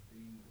you have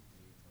been with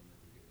me from the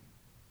beginning.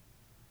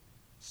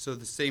 So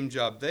the same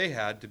job they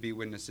had to be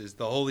witnesses,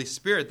 the Holy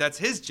Spirit, that's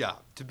his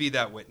job, to be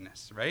that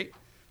witness, right?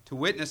 To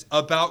witness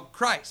about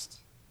Christ.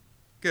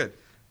 Good.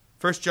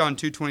 1 John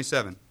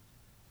 2:27.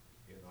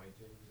 The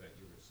anointing that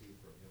you receive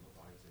from him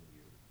abides in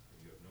you, and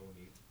you have no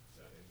need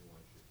that anyone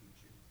should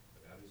teach you.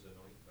 But as his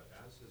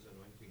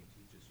anointing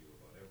teaches you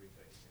about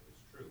everything, and is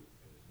true,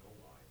 and is no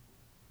lie,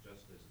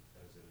 just as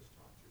it is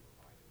taught you,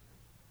 abide in him.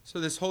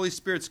 So this Holy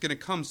Spirit's going to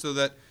come so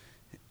that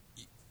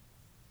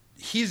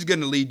he's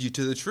going to lead you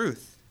to the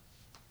truth.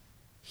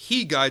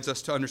 He guides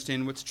us to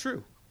understand what's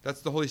true.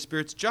 That's the Holy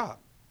Spirit's job.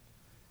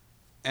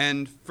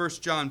 And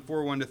 1 John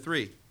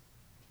 4:1-3.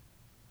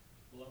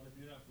 Beloved,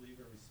 do not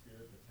believe every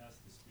spirit, but test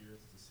the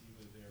spirits to see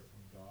whether they are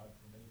from God.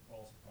 For many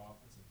false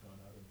prophets have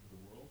gone out into the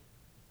world.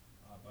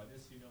 By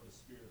this you know the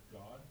Spirit of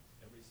God.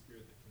 Every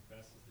spirit that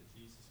confesses that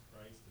Jesus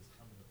Christ has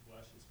come in the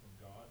flesh is from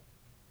God.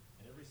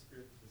 And every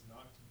spirit that does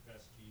not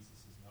confess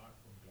Jesus is not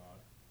from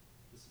God.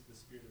 This is the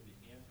spirit of the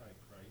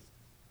Antichrist,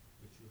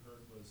 which you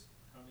heard was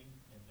coming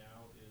and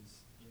now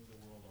is in the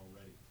world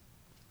already.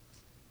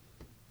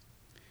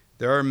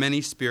 There are many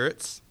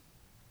spirits.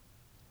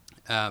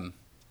 I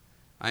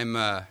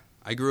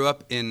grew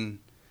up in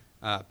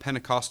a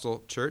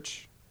Pentecostal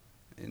church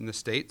in the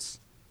States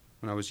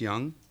when I was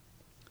young.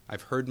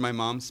 I've heard my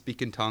mom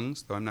speak in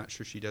tongues, though I'm not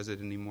sure she does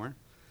it anymore.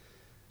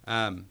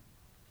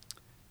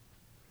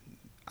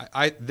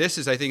 This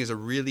is, I think, is a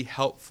really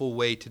helpful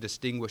way to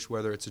distinguish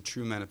whether it's a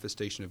true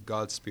manifestation of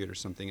God's Spirit or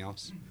something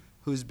else.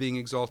 Who's being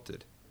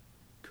exalted?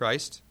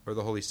 Christ or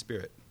the Holy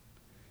Spirit?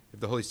 If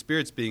the Holy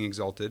Spirit's being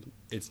exalted,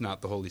 it's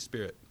not the Holy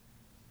Spirit,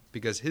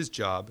 because his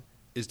job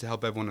is to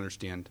help everyone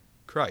understand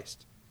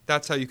Christ.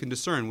 That's how you can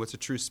discern what's a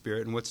true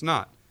spirit and what's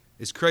not.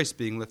 Is Christ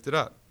being lifted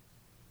up?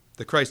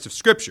 The Christ of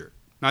Scripture,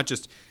 not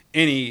just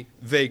any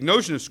vague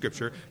notion of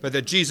Scripture, but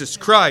that Jesus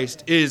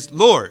Christ is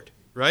Lord,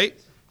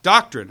 right?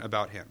 Doctrine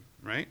about him,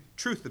 right?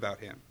 Truth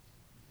about him.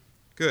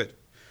 Good.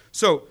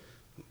 So,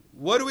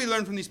 what do we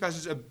learn from these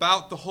passages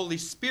about the Holy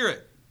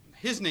Spirit,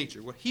 his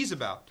nature, what he's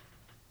about?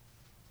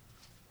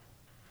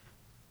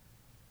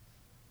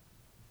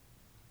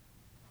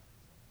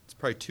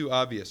 Probably too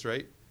obvious,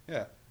 right?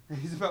 Yeah.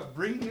 He's about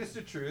bringing us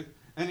to truth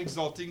and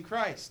exalting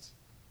Christ.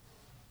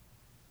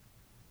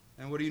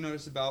 And what do you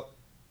notice about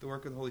the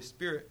work of the Holy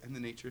Spirit and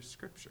the nature of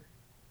Scripture?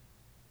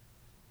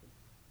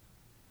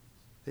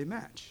 They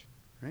match,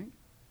 right?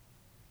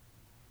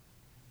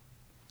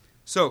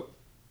 So,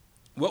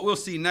 what we'll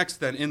see next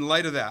then, in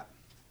light of that,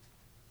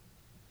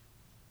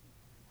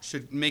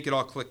 should make it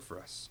all click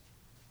for us.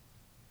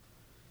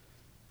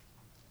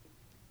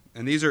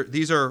 And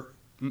these are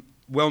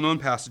well-known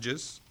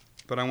passages,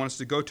 but I want us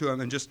to go to them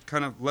and just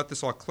kind of let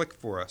this all click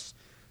for us.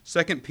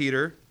 2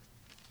 Peter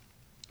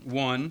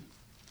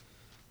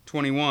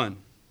 1:21,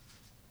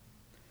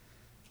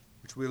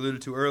 which we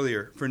alluded to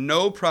earlier. For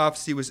no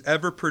prophecy was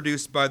ever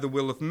produced by the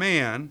will of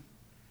man,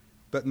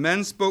 but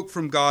men spoke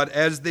from God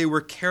as they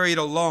were carried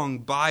along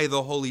by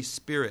the Holy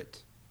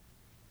Spirit.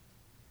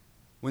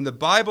 When the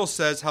Bible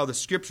says how the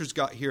Scriptures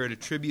got here, it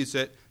attributes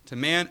it to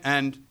man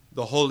and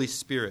the Holy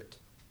Spirit.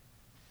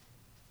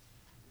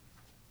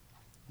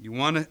 You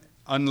want to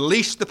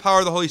unleash the power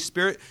of the Holy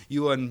Spirit,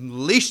 you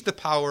unleash the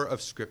power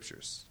of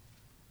Scriptures.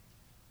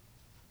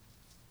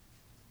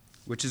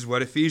 Which is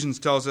what Ephesians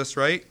tells us,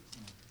 right?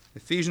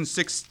 Ephesians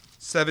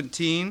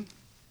 6:17.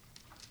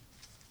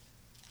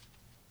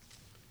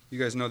 You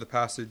guys know the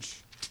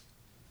passage.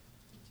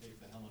 Take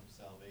the helmet of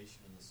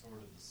salvation and the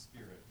sword of the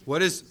Spirit.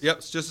 What is,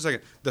 just a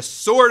second. The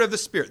sword of the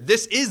Spirit.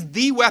 This is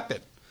the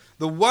weapon.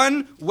 The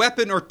one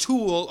weapon or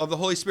tool of the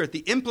Holy Spirit. The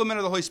implement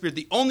of the Holy Spirit.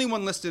 The only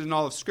one listed in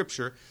all of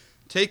Scripture.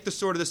 Take the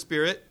sword of the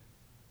Spirit,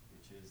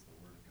 which is the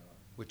Word of God.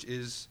 Which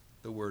is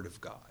the Word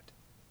of God.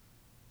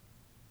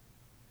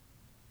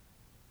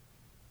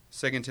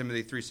 2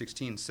 Timothy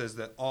 3:16 says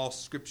that all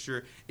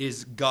Scripture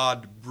is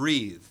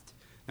God-breathed.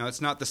 Now,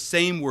 it's not the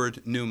same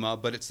word pneuma,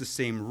 but it's the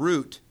same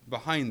root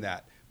behind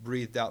that,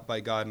 breathed out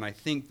by God. And I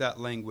think that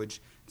language,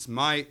 it's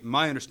my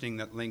understanding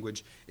that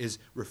language is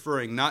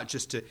referring not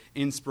just to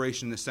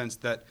inspiration in the sense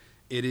that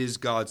it is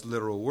God's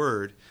literal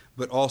word,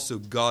 but also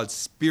God's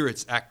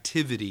Spirit's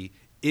activity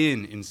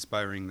in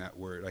inspiring that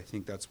word. I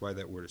think that's why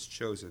that word is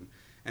chosen.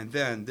 And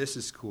then, this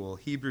is cool,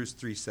 Hebrews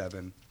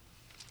 3:7.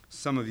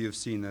 Some of you have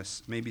seen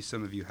this. Maybe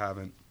some of you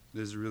haven't.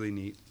 This is really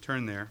neat.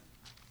 Turn there.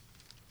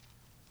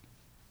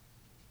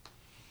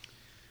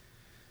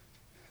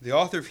 The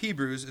author of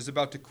Hebrews is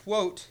about to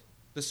quote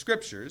the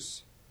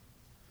Scriptures.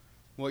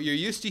 What you're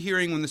used to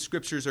hearing when the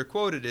Scriptures are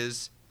quoted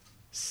is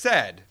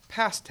said,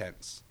 past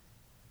tense.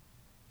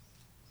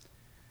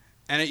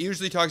 And it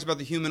usually talks about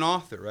the human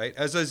author, right?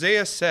 As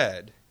Isaiah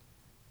said,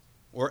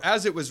 or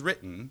as it was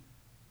written,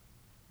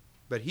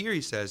 but here he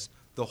says,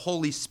 the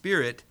Holy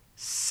Spirit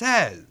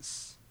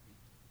says.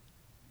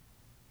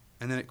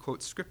 And then it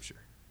quotes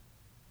Scripture.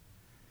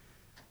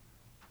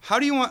 How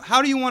do you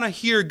want to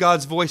hear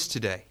God's voice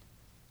today?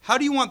 How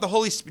do you want the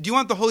Holy Spirit? Do you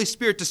want the Holy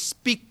Spirit to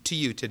speak to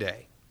you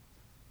today?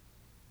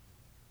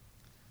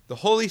 The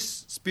Holy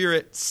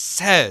Spirit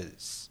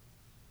says,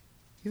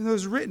 even though it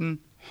was written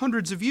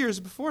hundreds of years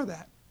before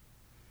that,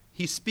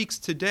 he speaks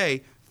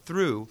today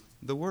through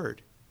the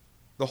Word.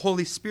 The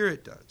Holy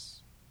Spirit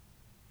does.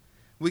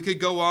 We could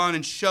go on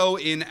and show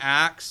in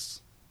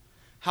Acts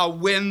how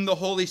when the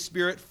Holy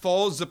Spirit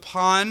falls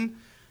upon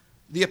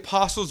the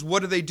apostles,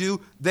 what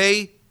do?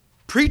 They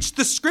preach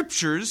the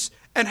Scriptures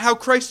and how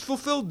Christ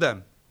fulfilled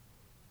them.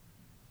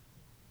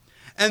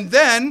 And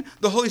then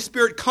the Holy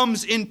Spirit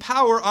comes in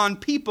power on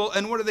people,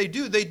 and what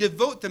do? They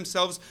devote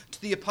themselves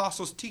to the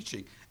apostles'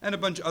 teaching. And a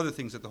bunch of other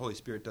things that the Holy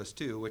Spirit does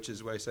too, which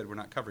is what I said we're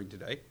not covering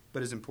today,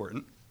 but is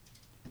important.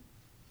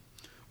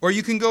 Or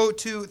you can go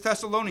to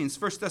Thessalonians,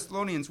 1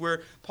 Thessalonians,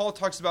 where Paul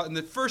talks about in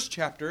the first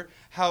chapter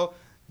how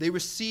they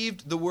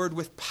received the word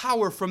with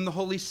power from the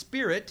Holy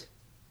Spirit.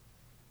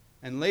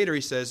 And later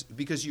he says,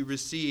 because you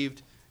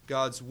received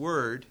God's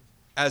word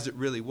as it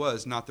really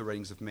was, not the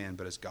writings of man,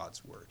 but as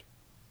God's word.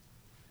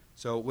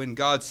 So when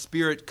God's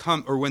Spirit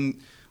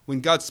when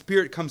God's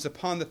Spirit comes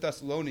upon the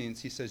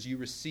Thessalonians, he says, you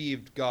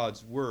received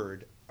God's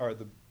word, or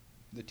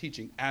the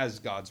teaching as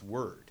God's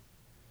word.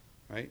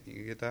 Right?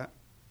 You get that?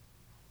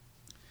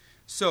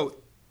 So,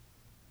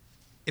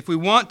 if we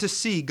want to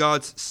see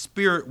God's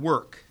Spirit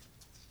work,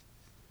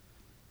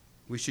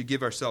 we should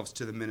give ourselves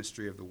to the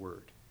ministry of the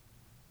Word.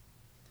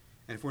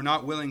 And if we're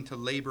not willing to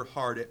labor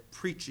hard at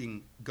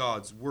preaching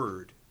God's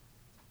Word,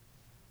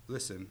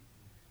 listen,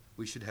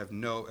 we should have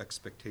no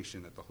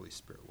expectation that the Holy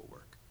Spirit will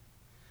work.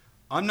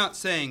 I'm not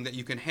saying that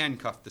you can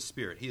handcuff the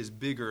Spirit. He is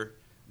bigger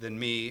than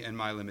me and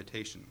my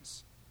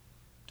limitations.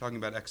 I'm talking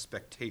about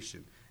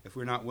expectation. If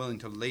we're not willing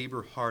to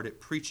labor hard at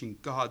preaching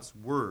God's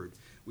Word,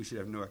 we should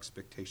have no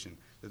expectation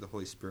that the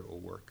Holy Spirit will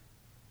work.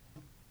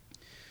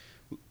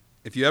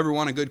 If you ever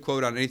want a good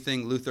quote on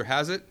anything, Luther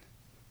has it,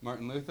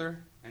 Martin Luther,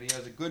 and he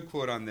has a good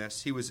quote on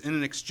this. He was in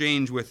an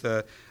exchange with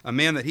a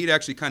man that he'd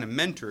actually kind of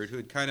mentored, who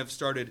had kind of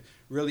started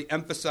really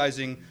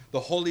emphasizing the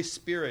Holy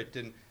Spirit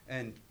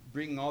and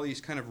bringing all these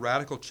kind of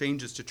radical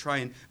changes to try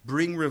and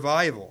bring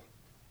revival.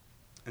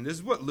 And this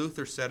is what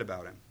Luther said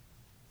about him.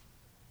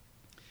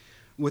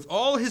 With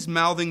all his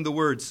mouthing the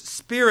words,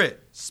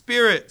 Spirit,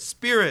 Spirit,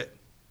 Spirit,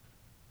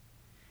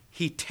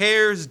 he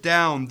tears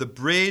down the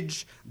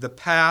bridge, the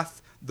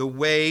path, the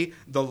way,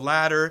 the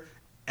ladder,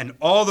 and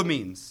all the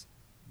means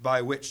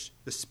by which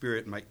the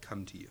Spirit might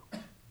come to you.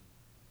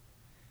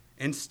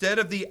 Instead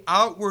of the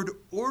outward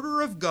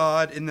order of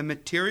God in the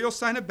material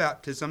sign of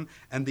baptism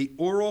and the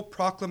oral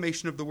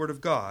proclamation of the Word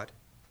of God,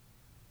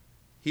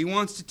 he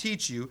wants to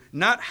teach you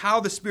not how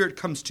the Spirit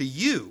comes to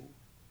you,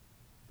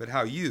 but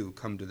how you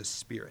come to the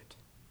Spirit.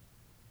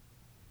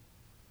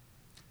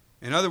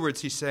 In other words,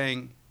 he's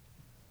saying,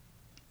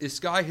 this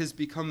guy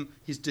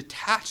he's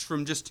detached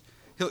from just,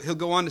 he'll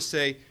go on to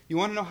say, you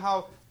want to know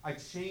how I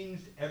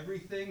changed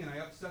everything and I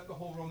upset the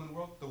whole Roman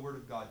world? The Word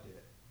of God did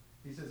it.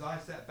 He says, I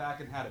sat back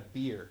and had a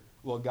beer.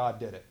 Well, God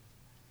did it.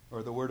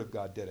 Or the Word of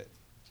God did it.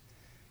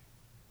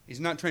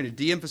 He's not trying to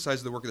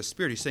de-emphasize the work of the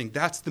Spirit. He's saying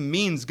that's the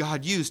means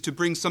God used to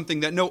bring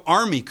something that no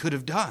army could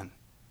have done.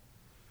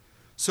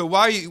 So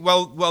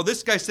while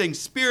this guy's saying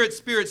Spirit,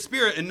 Spirit,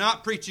 Spirit and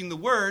not preaching the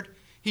Word,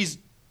 he's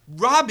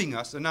robbing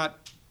us, and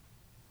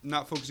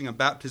not focusing on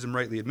baptism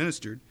rightly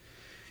administered,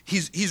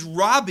 he's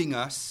robbing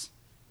us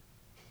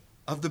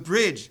of the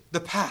bridge, the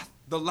path,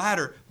 the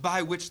ladder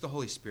by which the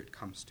Holy Spirit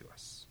comes to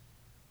us.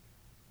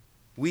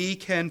 We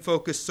can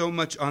focus so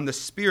much on the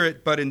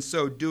Spirit, but in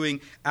so doing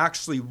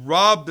actually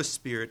rob the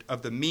Spirit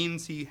of the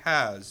means he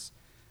has,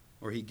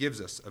 or he gives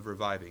us, of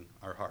reviving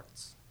our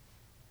hearts.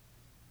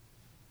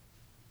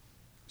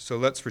 So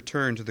let's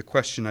return to the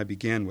question I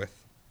began with.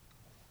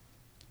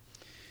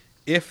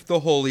 If the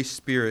Holy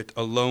Spirit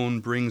alone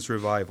brings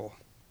revival,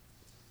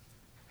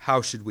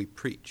 how should we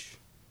preach?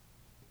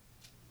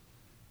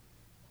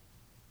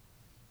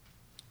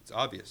 It's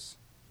obvious.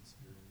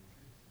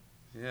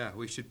 Yeah,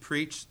 we should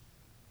preach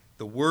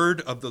the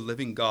word of the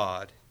living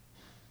God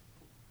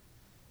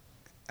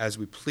as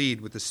we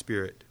plead with the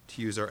Spirit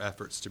to use our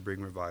efforts to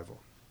bring revival.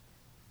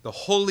 The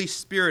Holy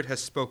Spirit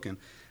has spoken.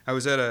 I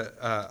was at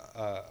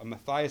a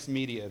Matthias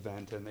Media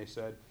event, and they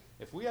said,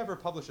 if we ever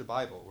publish a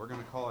Bible, we're going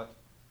to call it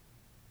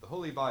the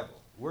Holy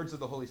Bible, Words of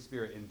the Holy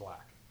Spirit in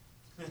black.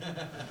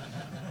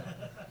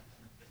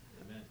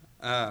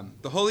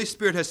 The Holy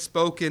Spirit has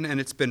spoken, and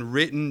it's been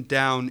written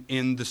down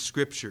in the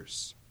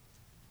Scriptures.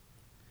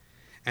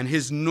 And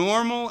his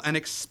normal and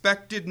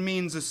expected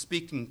means of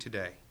speaking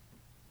today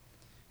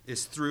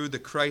is through the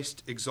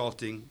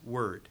Christ-exalting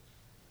Word.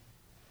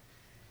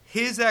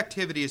 His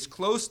activity is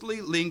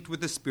closely linked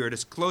with the Spirit,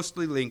 as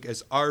closely linked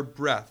as our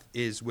breath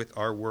is with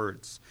our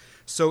words.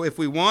 So if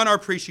we want our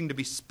preaching to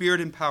be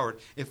Spirit-empowered,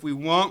 if we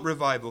want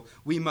revival,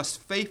 we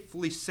must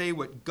faithfully say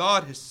what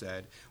God has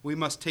said. We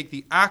must take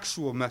the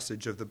actual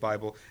message of the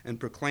Bible and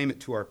proclaim it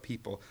to our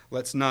people.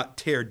 Let's not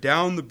tear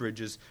down the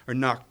bridges or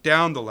knock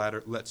down the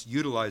ladder. Let's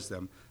utilize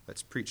them.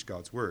 Let's preach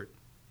God's Word.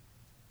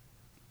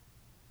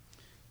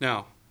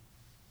 Now,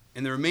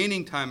 in the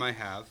remaining time I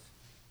have,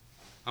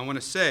 I want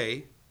to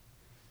say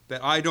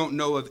that I don't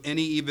know of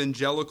any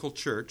evangelical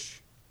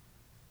church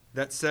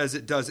that says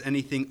it does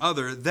anything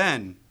other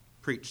than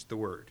preach the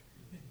word.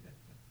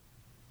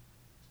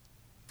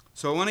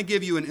 So I want to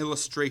give you an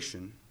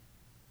illustration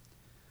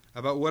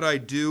about what I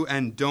do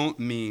and don't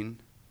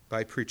mean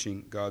by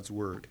preaching God's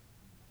word.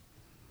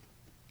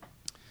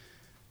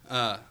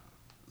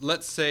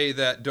 Let's say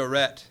that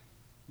Dorette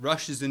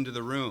rushes into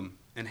the room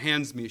and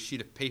hands me a sheet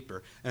of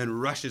paper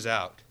and rushes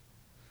out.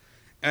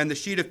 And the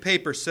sheet of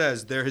paper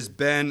says, there has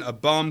been a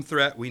bomb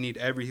threat. We need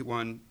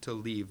everyone to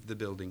leave the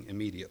building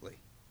immediately.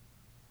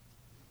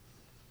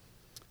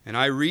 And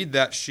I read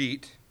that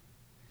sheet.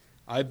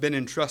 I've been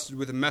entrusted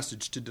with a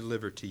message to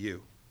deliver to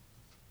you.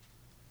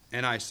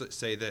 And I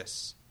say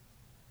this.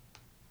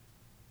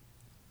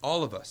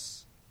 All of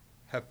us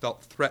have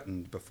felt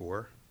threatened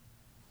before.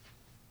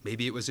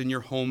 Maybe it was in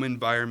your home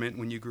environment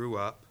when you grew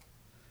up.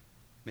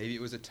 Maybe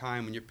it was a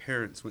time when your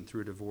parents went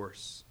through a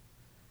divorce.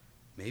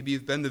 Maybe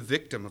you've been the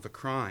victim of a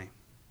crime.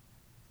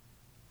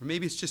 Or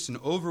maybe it's just an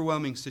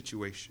overwhelming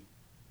situation.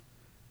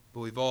 But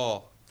we've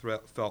all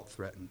felt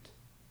threatened.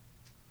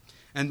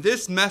 And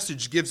this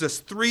message gives us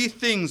 3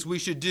 things we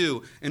should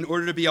do in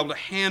order to be able to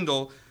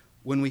handle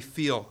when we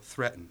feel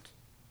threatened.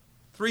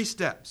 3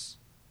 steps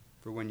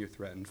for when you're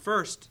threatened.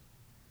 First,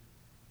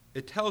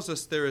 it tells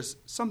us there is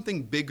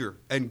something bigger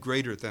and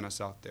greater than us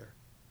out there.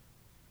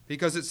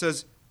 Because it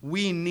says,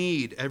 we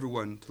need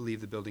everyone to leave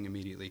the building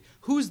immediately.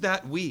 Who's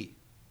that we?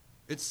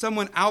 It's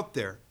someone out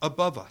there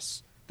above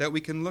us that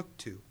we can look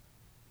to.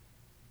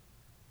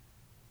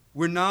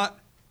 We're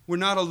not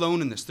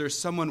alone in this. There's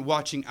someone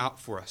watching out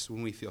for us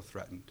when we feel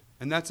threatened.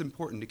 And that's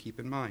important to keep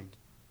in mind.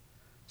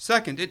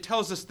 Second, it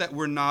tells us that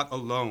we're not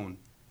alone.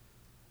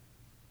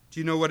 Do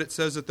you know what it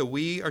says that the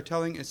we are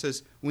telling? It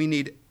says we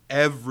need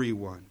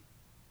everyone.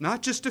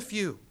 Not just a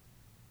few.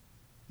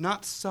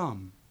 Not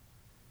some.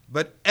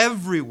 But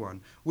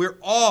everyone. We're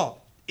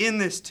all in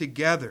this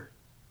together.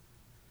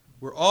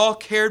 We're all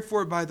cared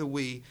for by the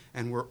we,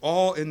 and we're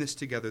all in this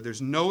together.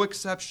 There's no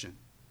exception.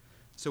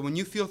 So when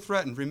you feel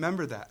threatened,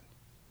 remember that.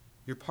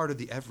 You're part of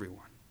the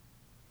everyone.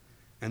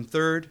 And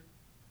third,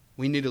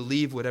 we need to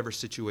leave whatever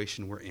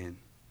situation we're in.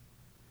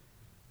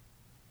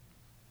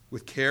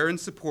 With care and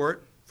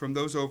support from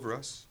those over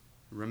us,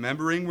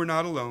 remembering we're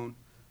not alone,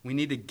 we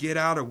need to get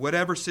out of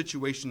whatever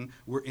situation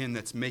we're in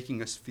that's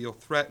making us feel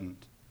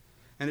threatened.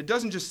 And it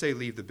doesn't just say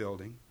leave the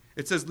building.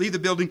 It says leave the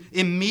building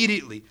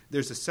immediately.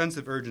 There's a sense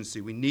of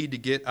urgency. We need to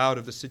get out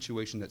of the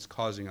situation that's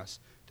causing us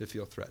to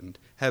feel threatened.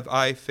 Have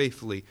I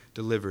faithfully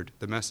delivered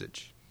the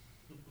message?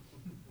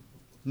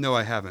 No,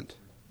 I haven't.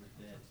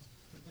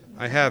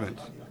 I haven't.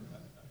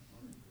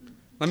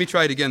 Let me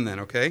try it again then,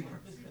 okay?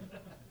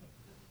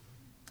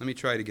 Let me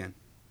try it again.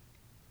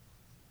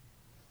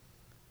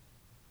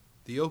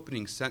 The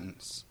opening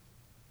sentence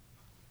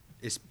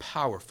is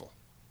powerful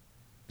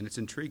and it's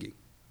intriguing.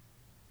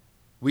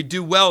 We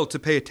do well to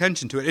pay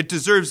attention to it. It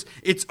deserves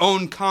its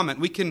own comment.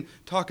 We can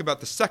talk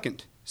about the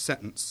second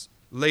sentence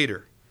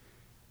later.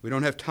 We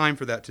don't have time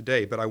for that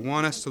today, but I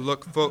want us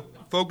to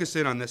focus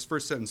in on this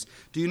first sentence.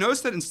 Do you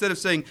notice that instead of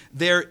saying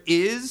there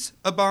is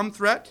a bomb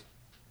threat,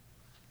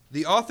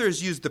 the author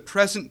has used the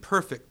present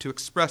perfect to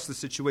express the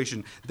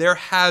situation. There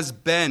has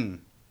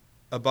been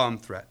a bomb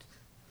threat.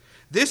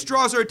 This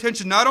draws our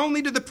attention not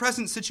only to the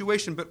present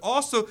situation, but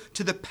also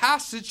to the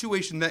past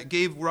situation that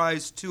gave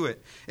rise to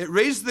it. It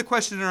raises the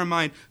question in our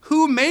mind,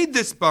 who made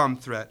this bomb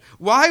threat?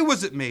 Why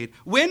was it made?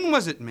 When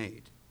was it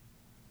made?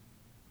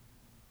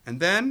 And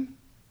then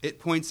it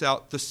points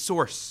out the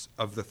source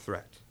of the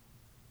threat,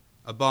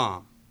 a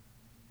bomb.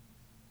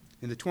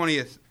 In the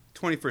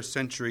 21st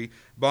century,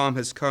 bomb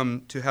has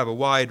come to have a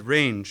wide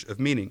range of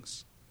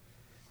meanings.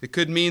 It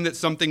could mean that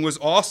something was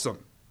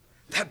awesome.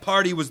 That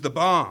party was the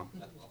bomb.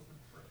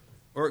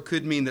 Or it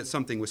could mean that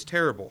something was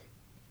terrible.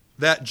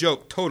 That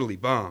joke totally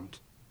bombed.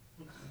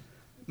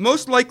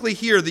 Most likely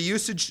here, the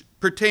usage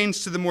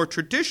pertains to the more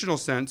traditional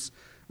sense,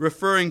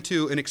 referring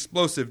to an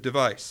explosive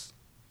device.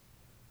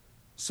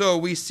 So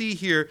we see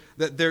here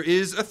that there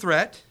is a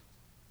threat,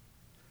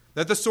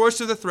 that the source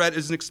of the threat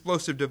is an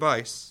explosive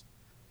device,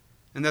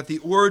 and that the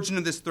origin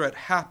of this threat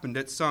happened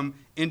at some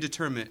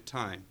indeterminate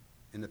time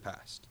in the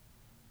past.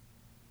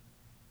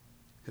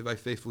 Have I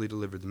faithfully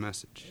delivered the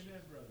message?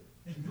 Amen, brother.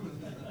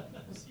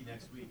 See you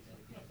next week.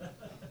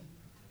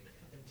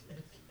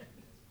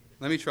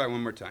 Let me try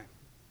one more time.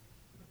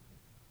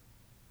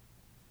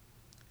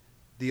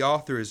 The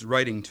author is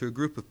writing to a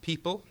group of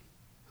people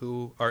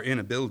who are in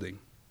a building.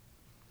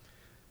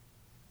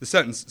 The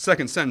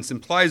second sentence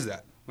implies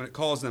that when it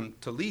calls them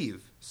to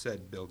leave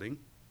said building.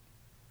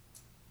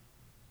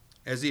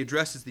 As he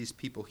addresses these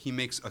people, he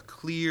makes a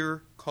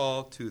clear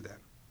call to them.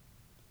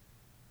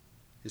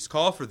 His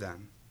call for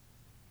them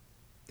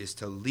is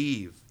to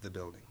leave the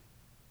building.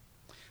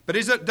 But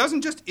he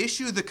doesn't just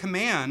issue the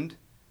command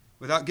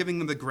without giving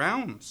them the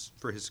grounds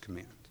for his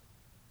command.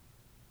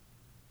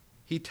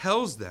 He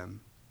tells them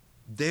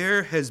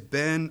there has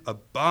been a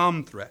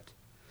bomb threat,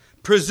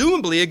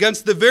 presumably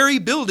against the very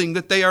building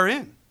that they are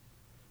in.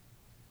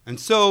 And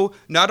so,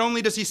 not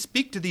only does he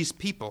speak to these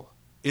people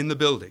in the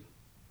building,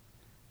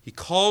 He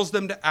calls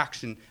them to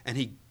action, and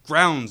he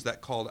grounds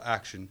that call to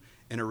action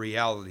in a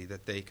reality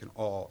that they can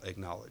all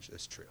acknowledge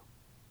as true.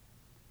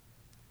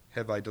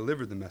 Have I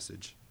delivered the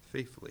message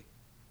faithfully?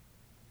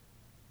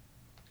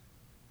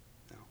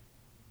 No.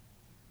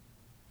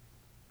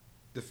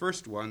 The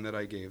first one that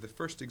I gave, the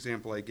first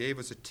example I gave,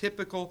 was a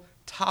typical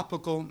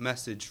topical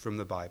message from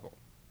the Bible.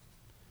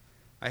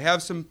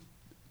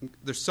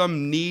 There's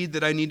some need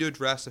that I need to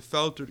address, a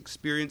felt or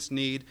experienced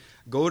need.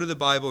 Go to the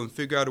Bible and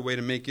figure out a way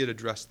to make it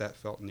address that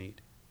felt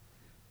need.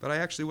 But I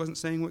actually wasn't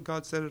saying what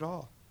God said at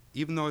all,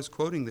 even though I was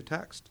quoting the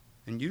text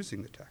and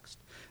using the text.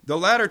 The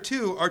latter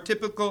two are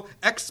typical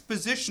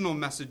expositional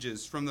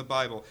messages from the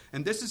Bible,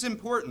 and this is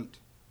important.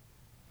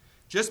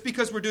 Just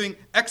because we're doing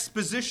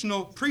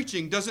expositional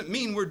preaching doesn't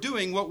mean we're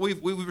doing what we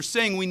were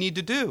saying we need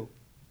to do.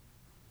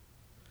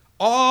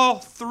 All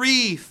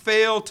three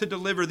fail to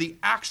deliver the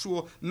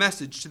actual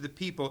message to the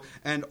people,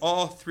 and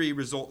all three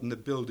result in the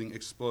building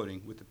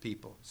exploding with the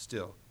people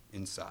still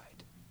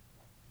inside.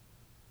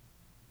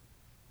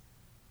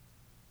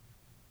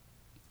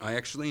 I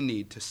actually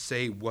need to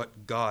say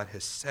what God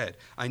has said.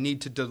 I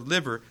need to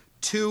deliver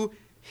to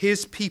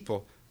his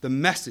people the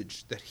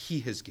message that he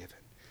has given,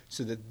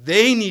 so that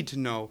they need to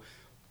know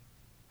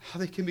how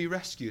they can be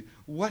rescued,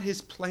 what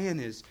his plan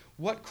is,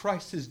 what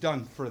Christ has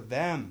done for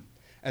them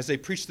as they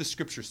preach the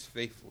scriptures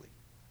faithfully.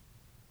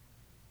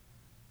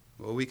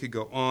 Well, we could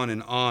go on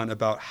and on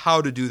about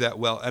how to do that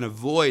well and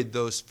avoid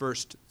those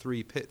first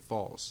three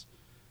pitfalls.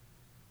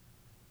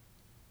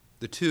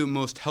 The two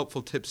most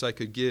helpful tips I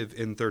could give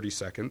in 30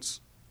 seconds.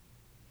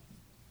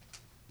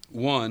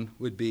 One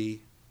would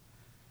be,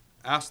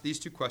 ask these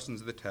two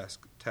questions of the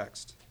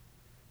text.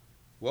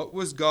 What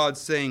was God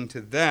saying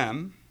to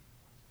them?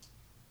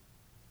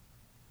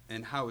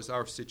 And how is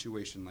our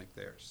situation like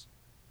theirs?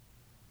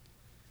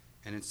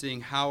 And in seeing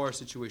how our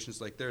situation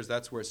is like theirs,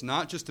 that's where it's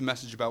not just a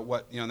message about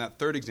what, in that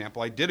third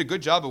example, I did a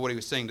good job of what he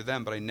was saying to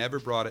them, but I never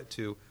brought it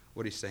to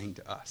what he's saying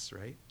to us,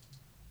 right?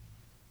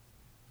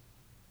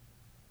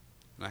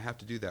 And I have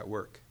to do that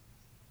work.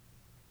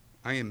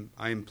 I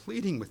am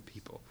pleading with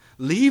people.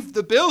 Leave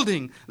the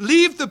building.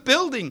 Leave the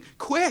building.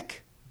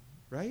 Quick.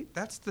 Right?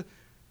 That's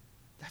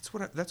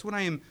what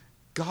I am,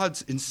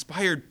 God's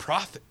inspired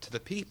prophet to the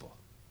people.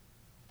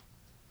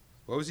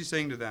 What was he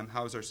saying to them?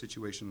 How is our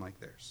situation like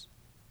theirs?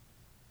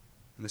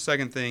 And the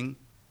second thing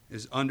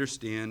is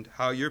understand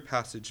how your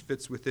passage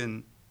fits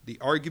within the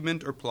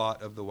argument or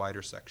plot of the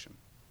wider section.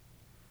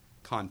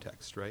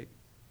 Context, right?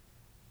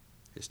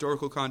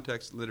 Historical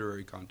context,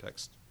 literary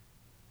context,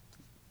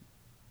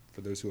 for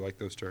those who like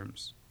those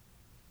terms.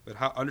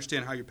 But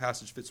understand how your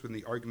passage fits within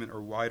the argument or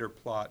wider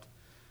plot,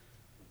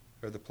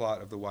 or the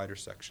plot of the wider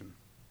section.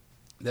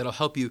 That'll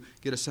help you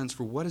get a sense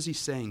for what is he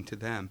saying to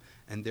them,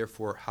 and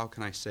therefore how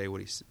can I say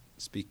what he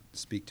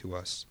speak to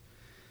us.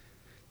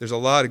 There's a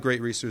lot of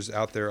great resources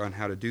out there on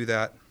how to do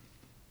that.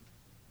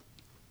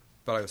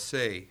 But I would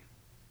say,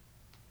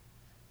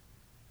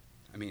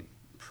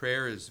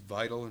 prayer is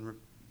vital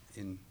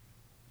in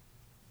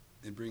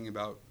bringing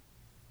about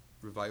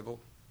revival.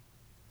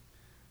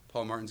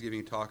 Paul Martin's giving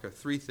a talk of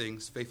three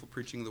things: faithful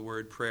preaching of the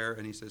word, prayer,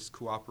 and he says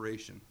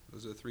cooperation.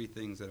 Those are the three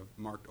things that have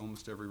marked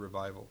almost every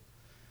revival.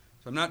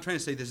 So I'm not trying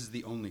to say this is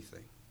the only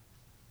thing.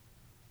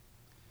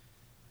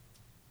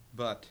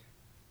 But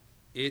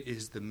it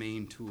is the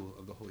main tool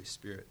of the Holy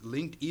Spirit,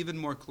 linked even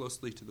more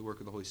closely to the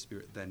work of the Holy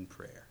Spirit than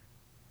prayer.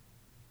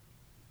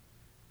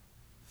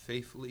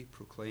 Faithfully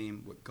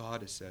proclaim what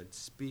God has said.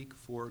 Speak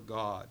for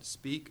God.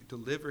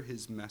 Deliver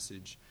his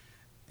message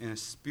in a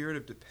spirit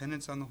of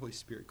dependence on the Holy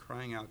Spirit,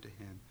 crying out to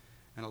him,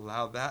 and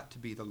allow that to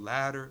be the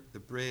ladder, the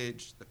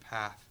bridge, the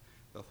path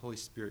the Holy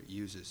Spirit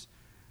uses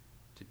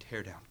to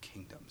tear down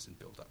kingdoms and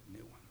build up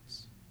new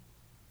ones.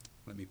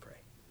 Let me pray.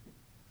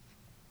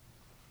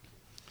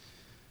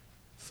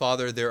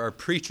 Father, there are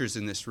preachers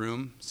in this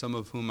room, some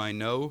of whom I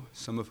know,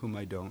 some of whom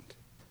I don't.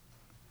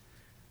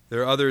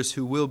 There are others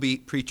who will be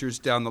preachers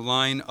down the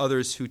line,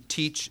 others who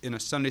teach in a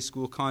Sunday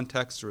school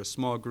context or a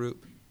small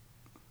group.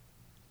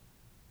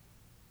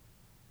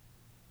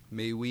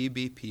 May we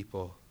be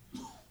people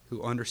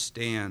who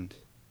understand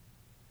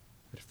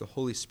that if the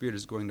Holy Spirit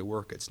is going to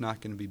work, it's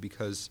not going to be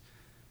because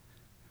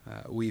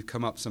we've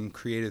come up with some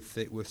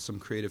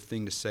creative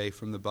thing to say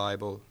from the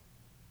Bible,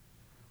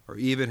 or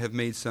even have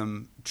made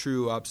some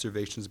true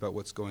observations about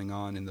what's going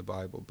on in the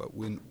Bible, but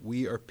when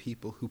we are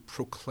people who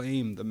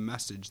proclaim the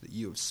message that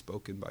you have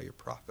spoken by your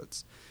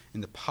prophets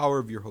in the power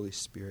of your Holy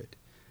Spirit,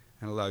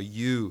 and allow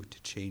you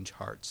to change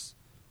hearts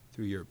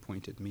through your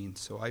appointed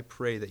means. So I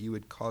pray that you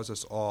would cause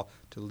us all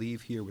to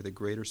leave here with a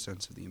greater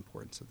sense of the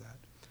importance of that.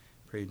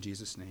 Pray in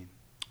Jesus' name.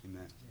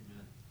 Amen.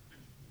 Amen.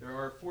 There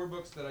are 4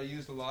 books that I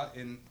used a lot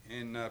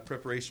in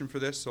preparation for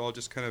this, so I'll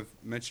just kind of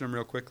mention them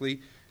real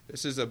quickly.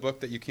 This is a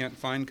book that you can't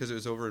find because it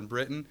was over in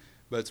Britain,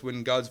 but it's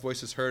When God's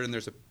Voice is Heard, and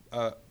there's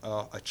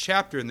a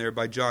chapter in there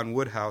by John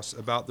Woodhouse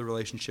about the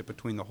relationship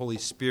between the Holy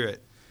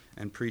Spirit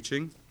and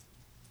preaching.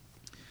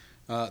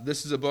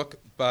 This is a book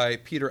by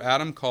Peter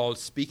Adam called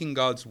Speaking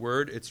God's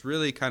Word. It's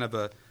really kind of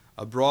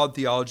a broad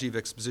theology of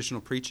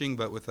expositional preaching,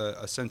 but with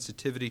a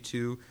sensitivity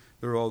to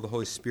the role of the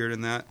Holy Spirit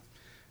in that.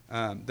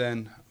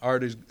 Then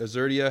Art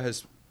Azurdia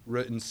has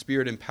written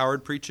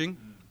Spirit-Empowered Preaching,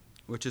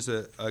 which is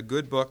a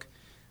good book,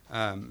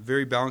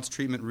 very balanced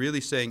treatment,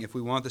 really saying if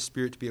we want the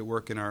Spirit to be at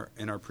work in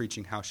our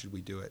preaching, how should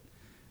we do it?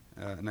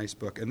 A nice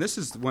book. And this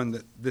is the one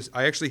that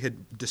I actually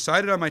had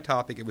decided on my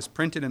topic. It was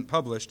printed and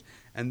published,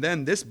 and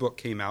then this book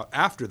came out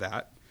after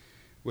that,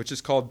 which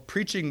is called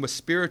Preaching with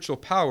Spiritual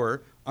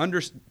Power,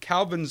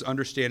 Calvin's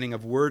Understanding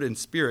of Word and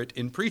Spirit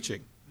in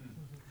Preaching.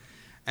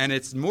 And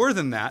it's more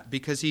than that,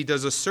 because he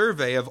does a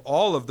survey of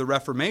all of the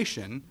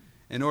Reformation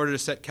in order to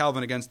set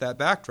Calvin against that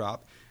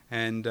backdrop.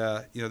 And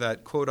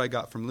that quote I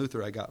got from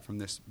Luther, I got from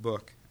this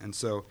book. And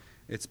so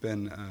it's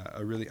been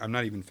I'm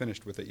not even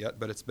finished with it yet,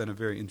 but it's been a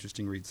very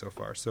interesting read so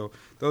far. So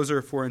those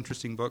are 4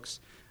 interesting books.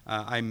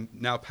 I'm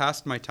now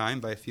past my time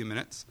by a few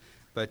minutes,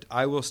 but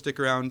I will stick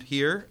around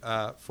here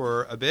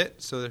for a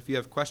bit, so that if you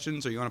have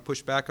questions or you want to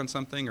push back on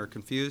something or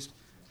confused,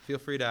 feel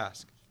free to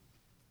ask.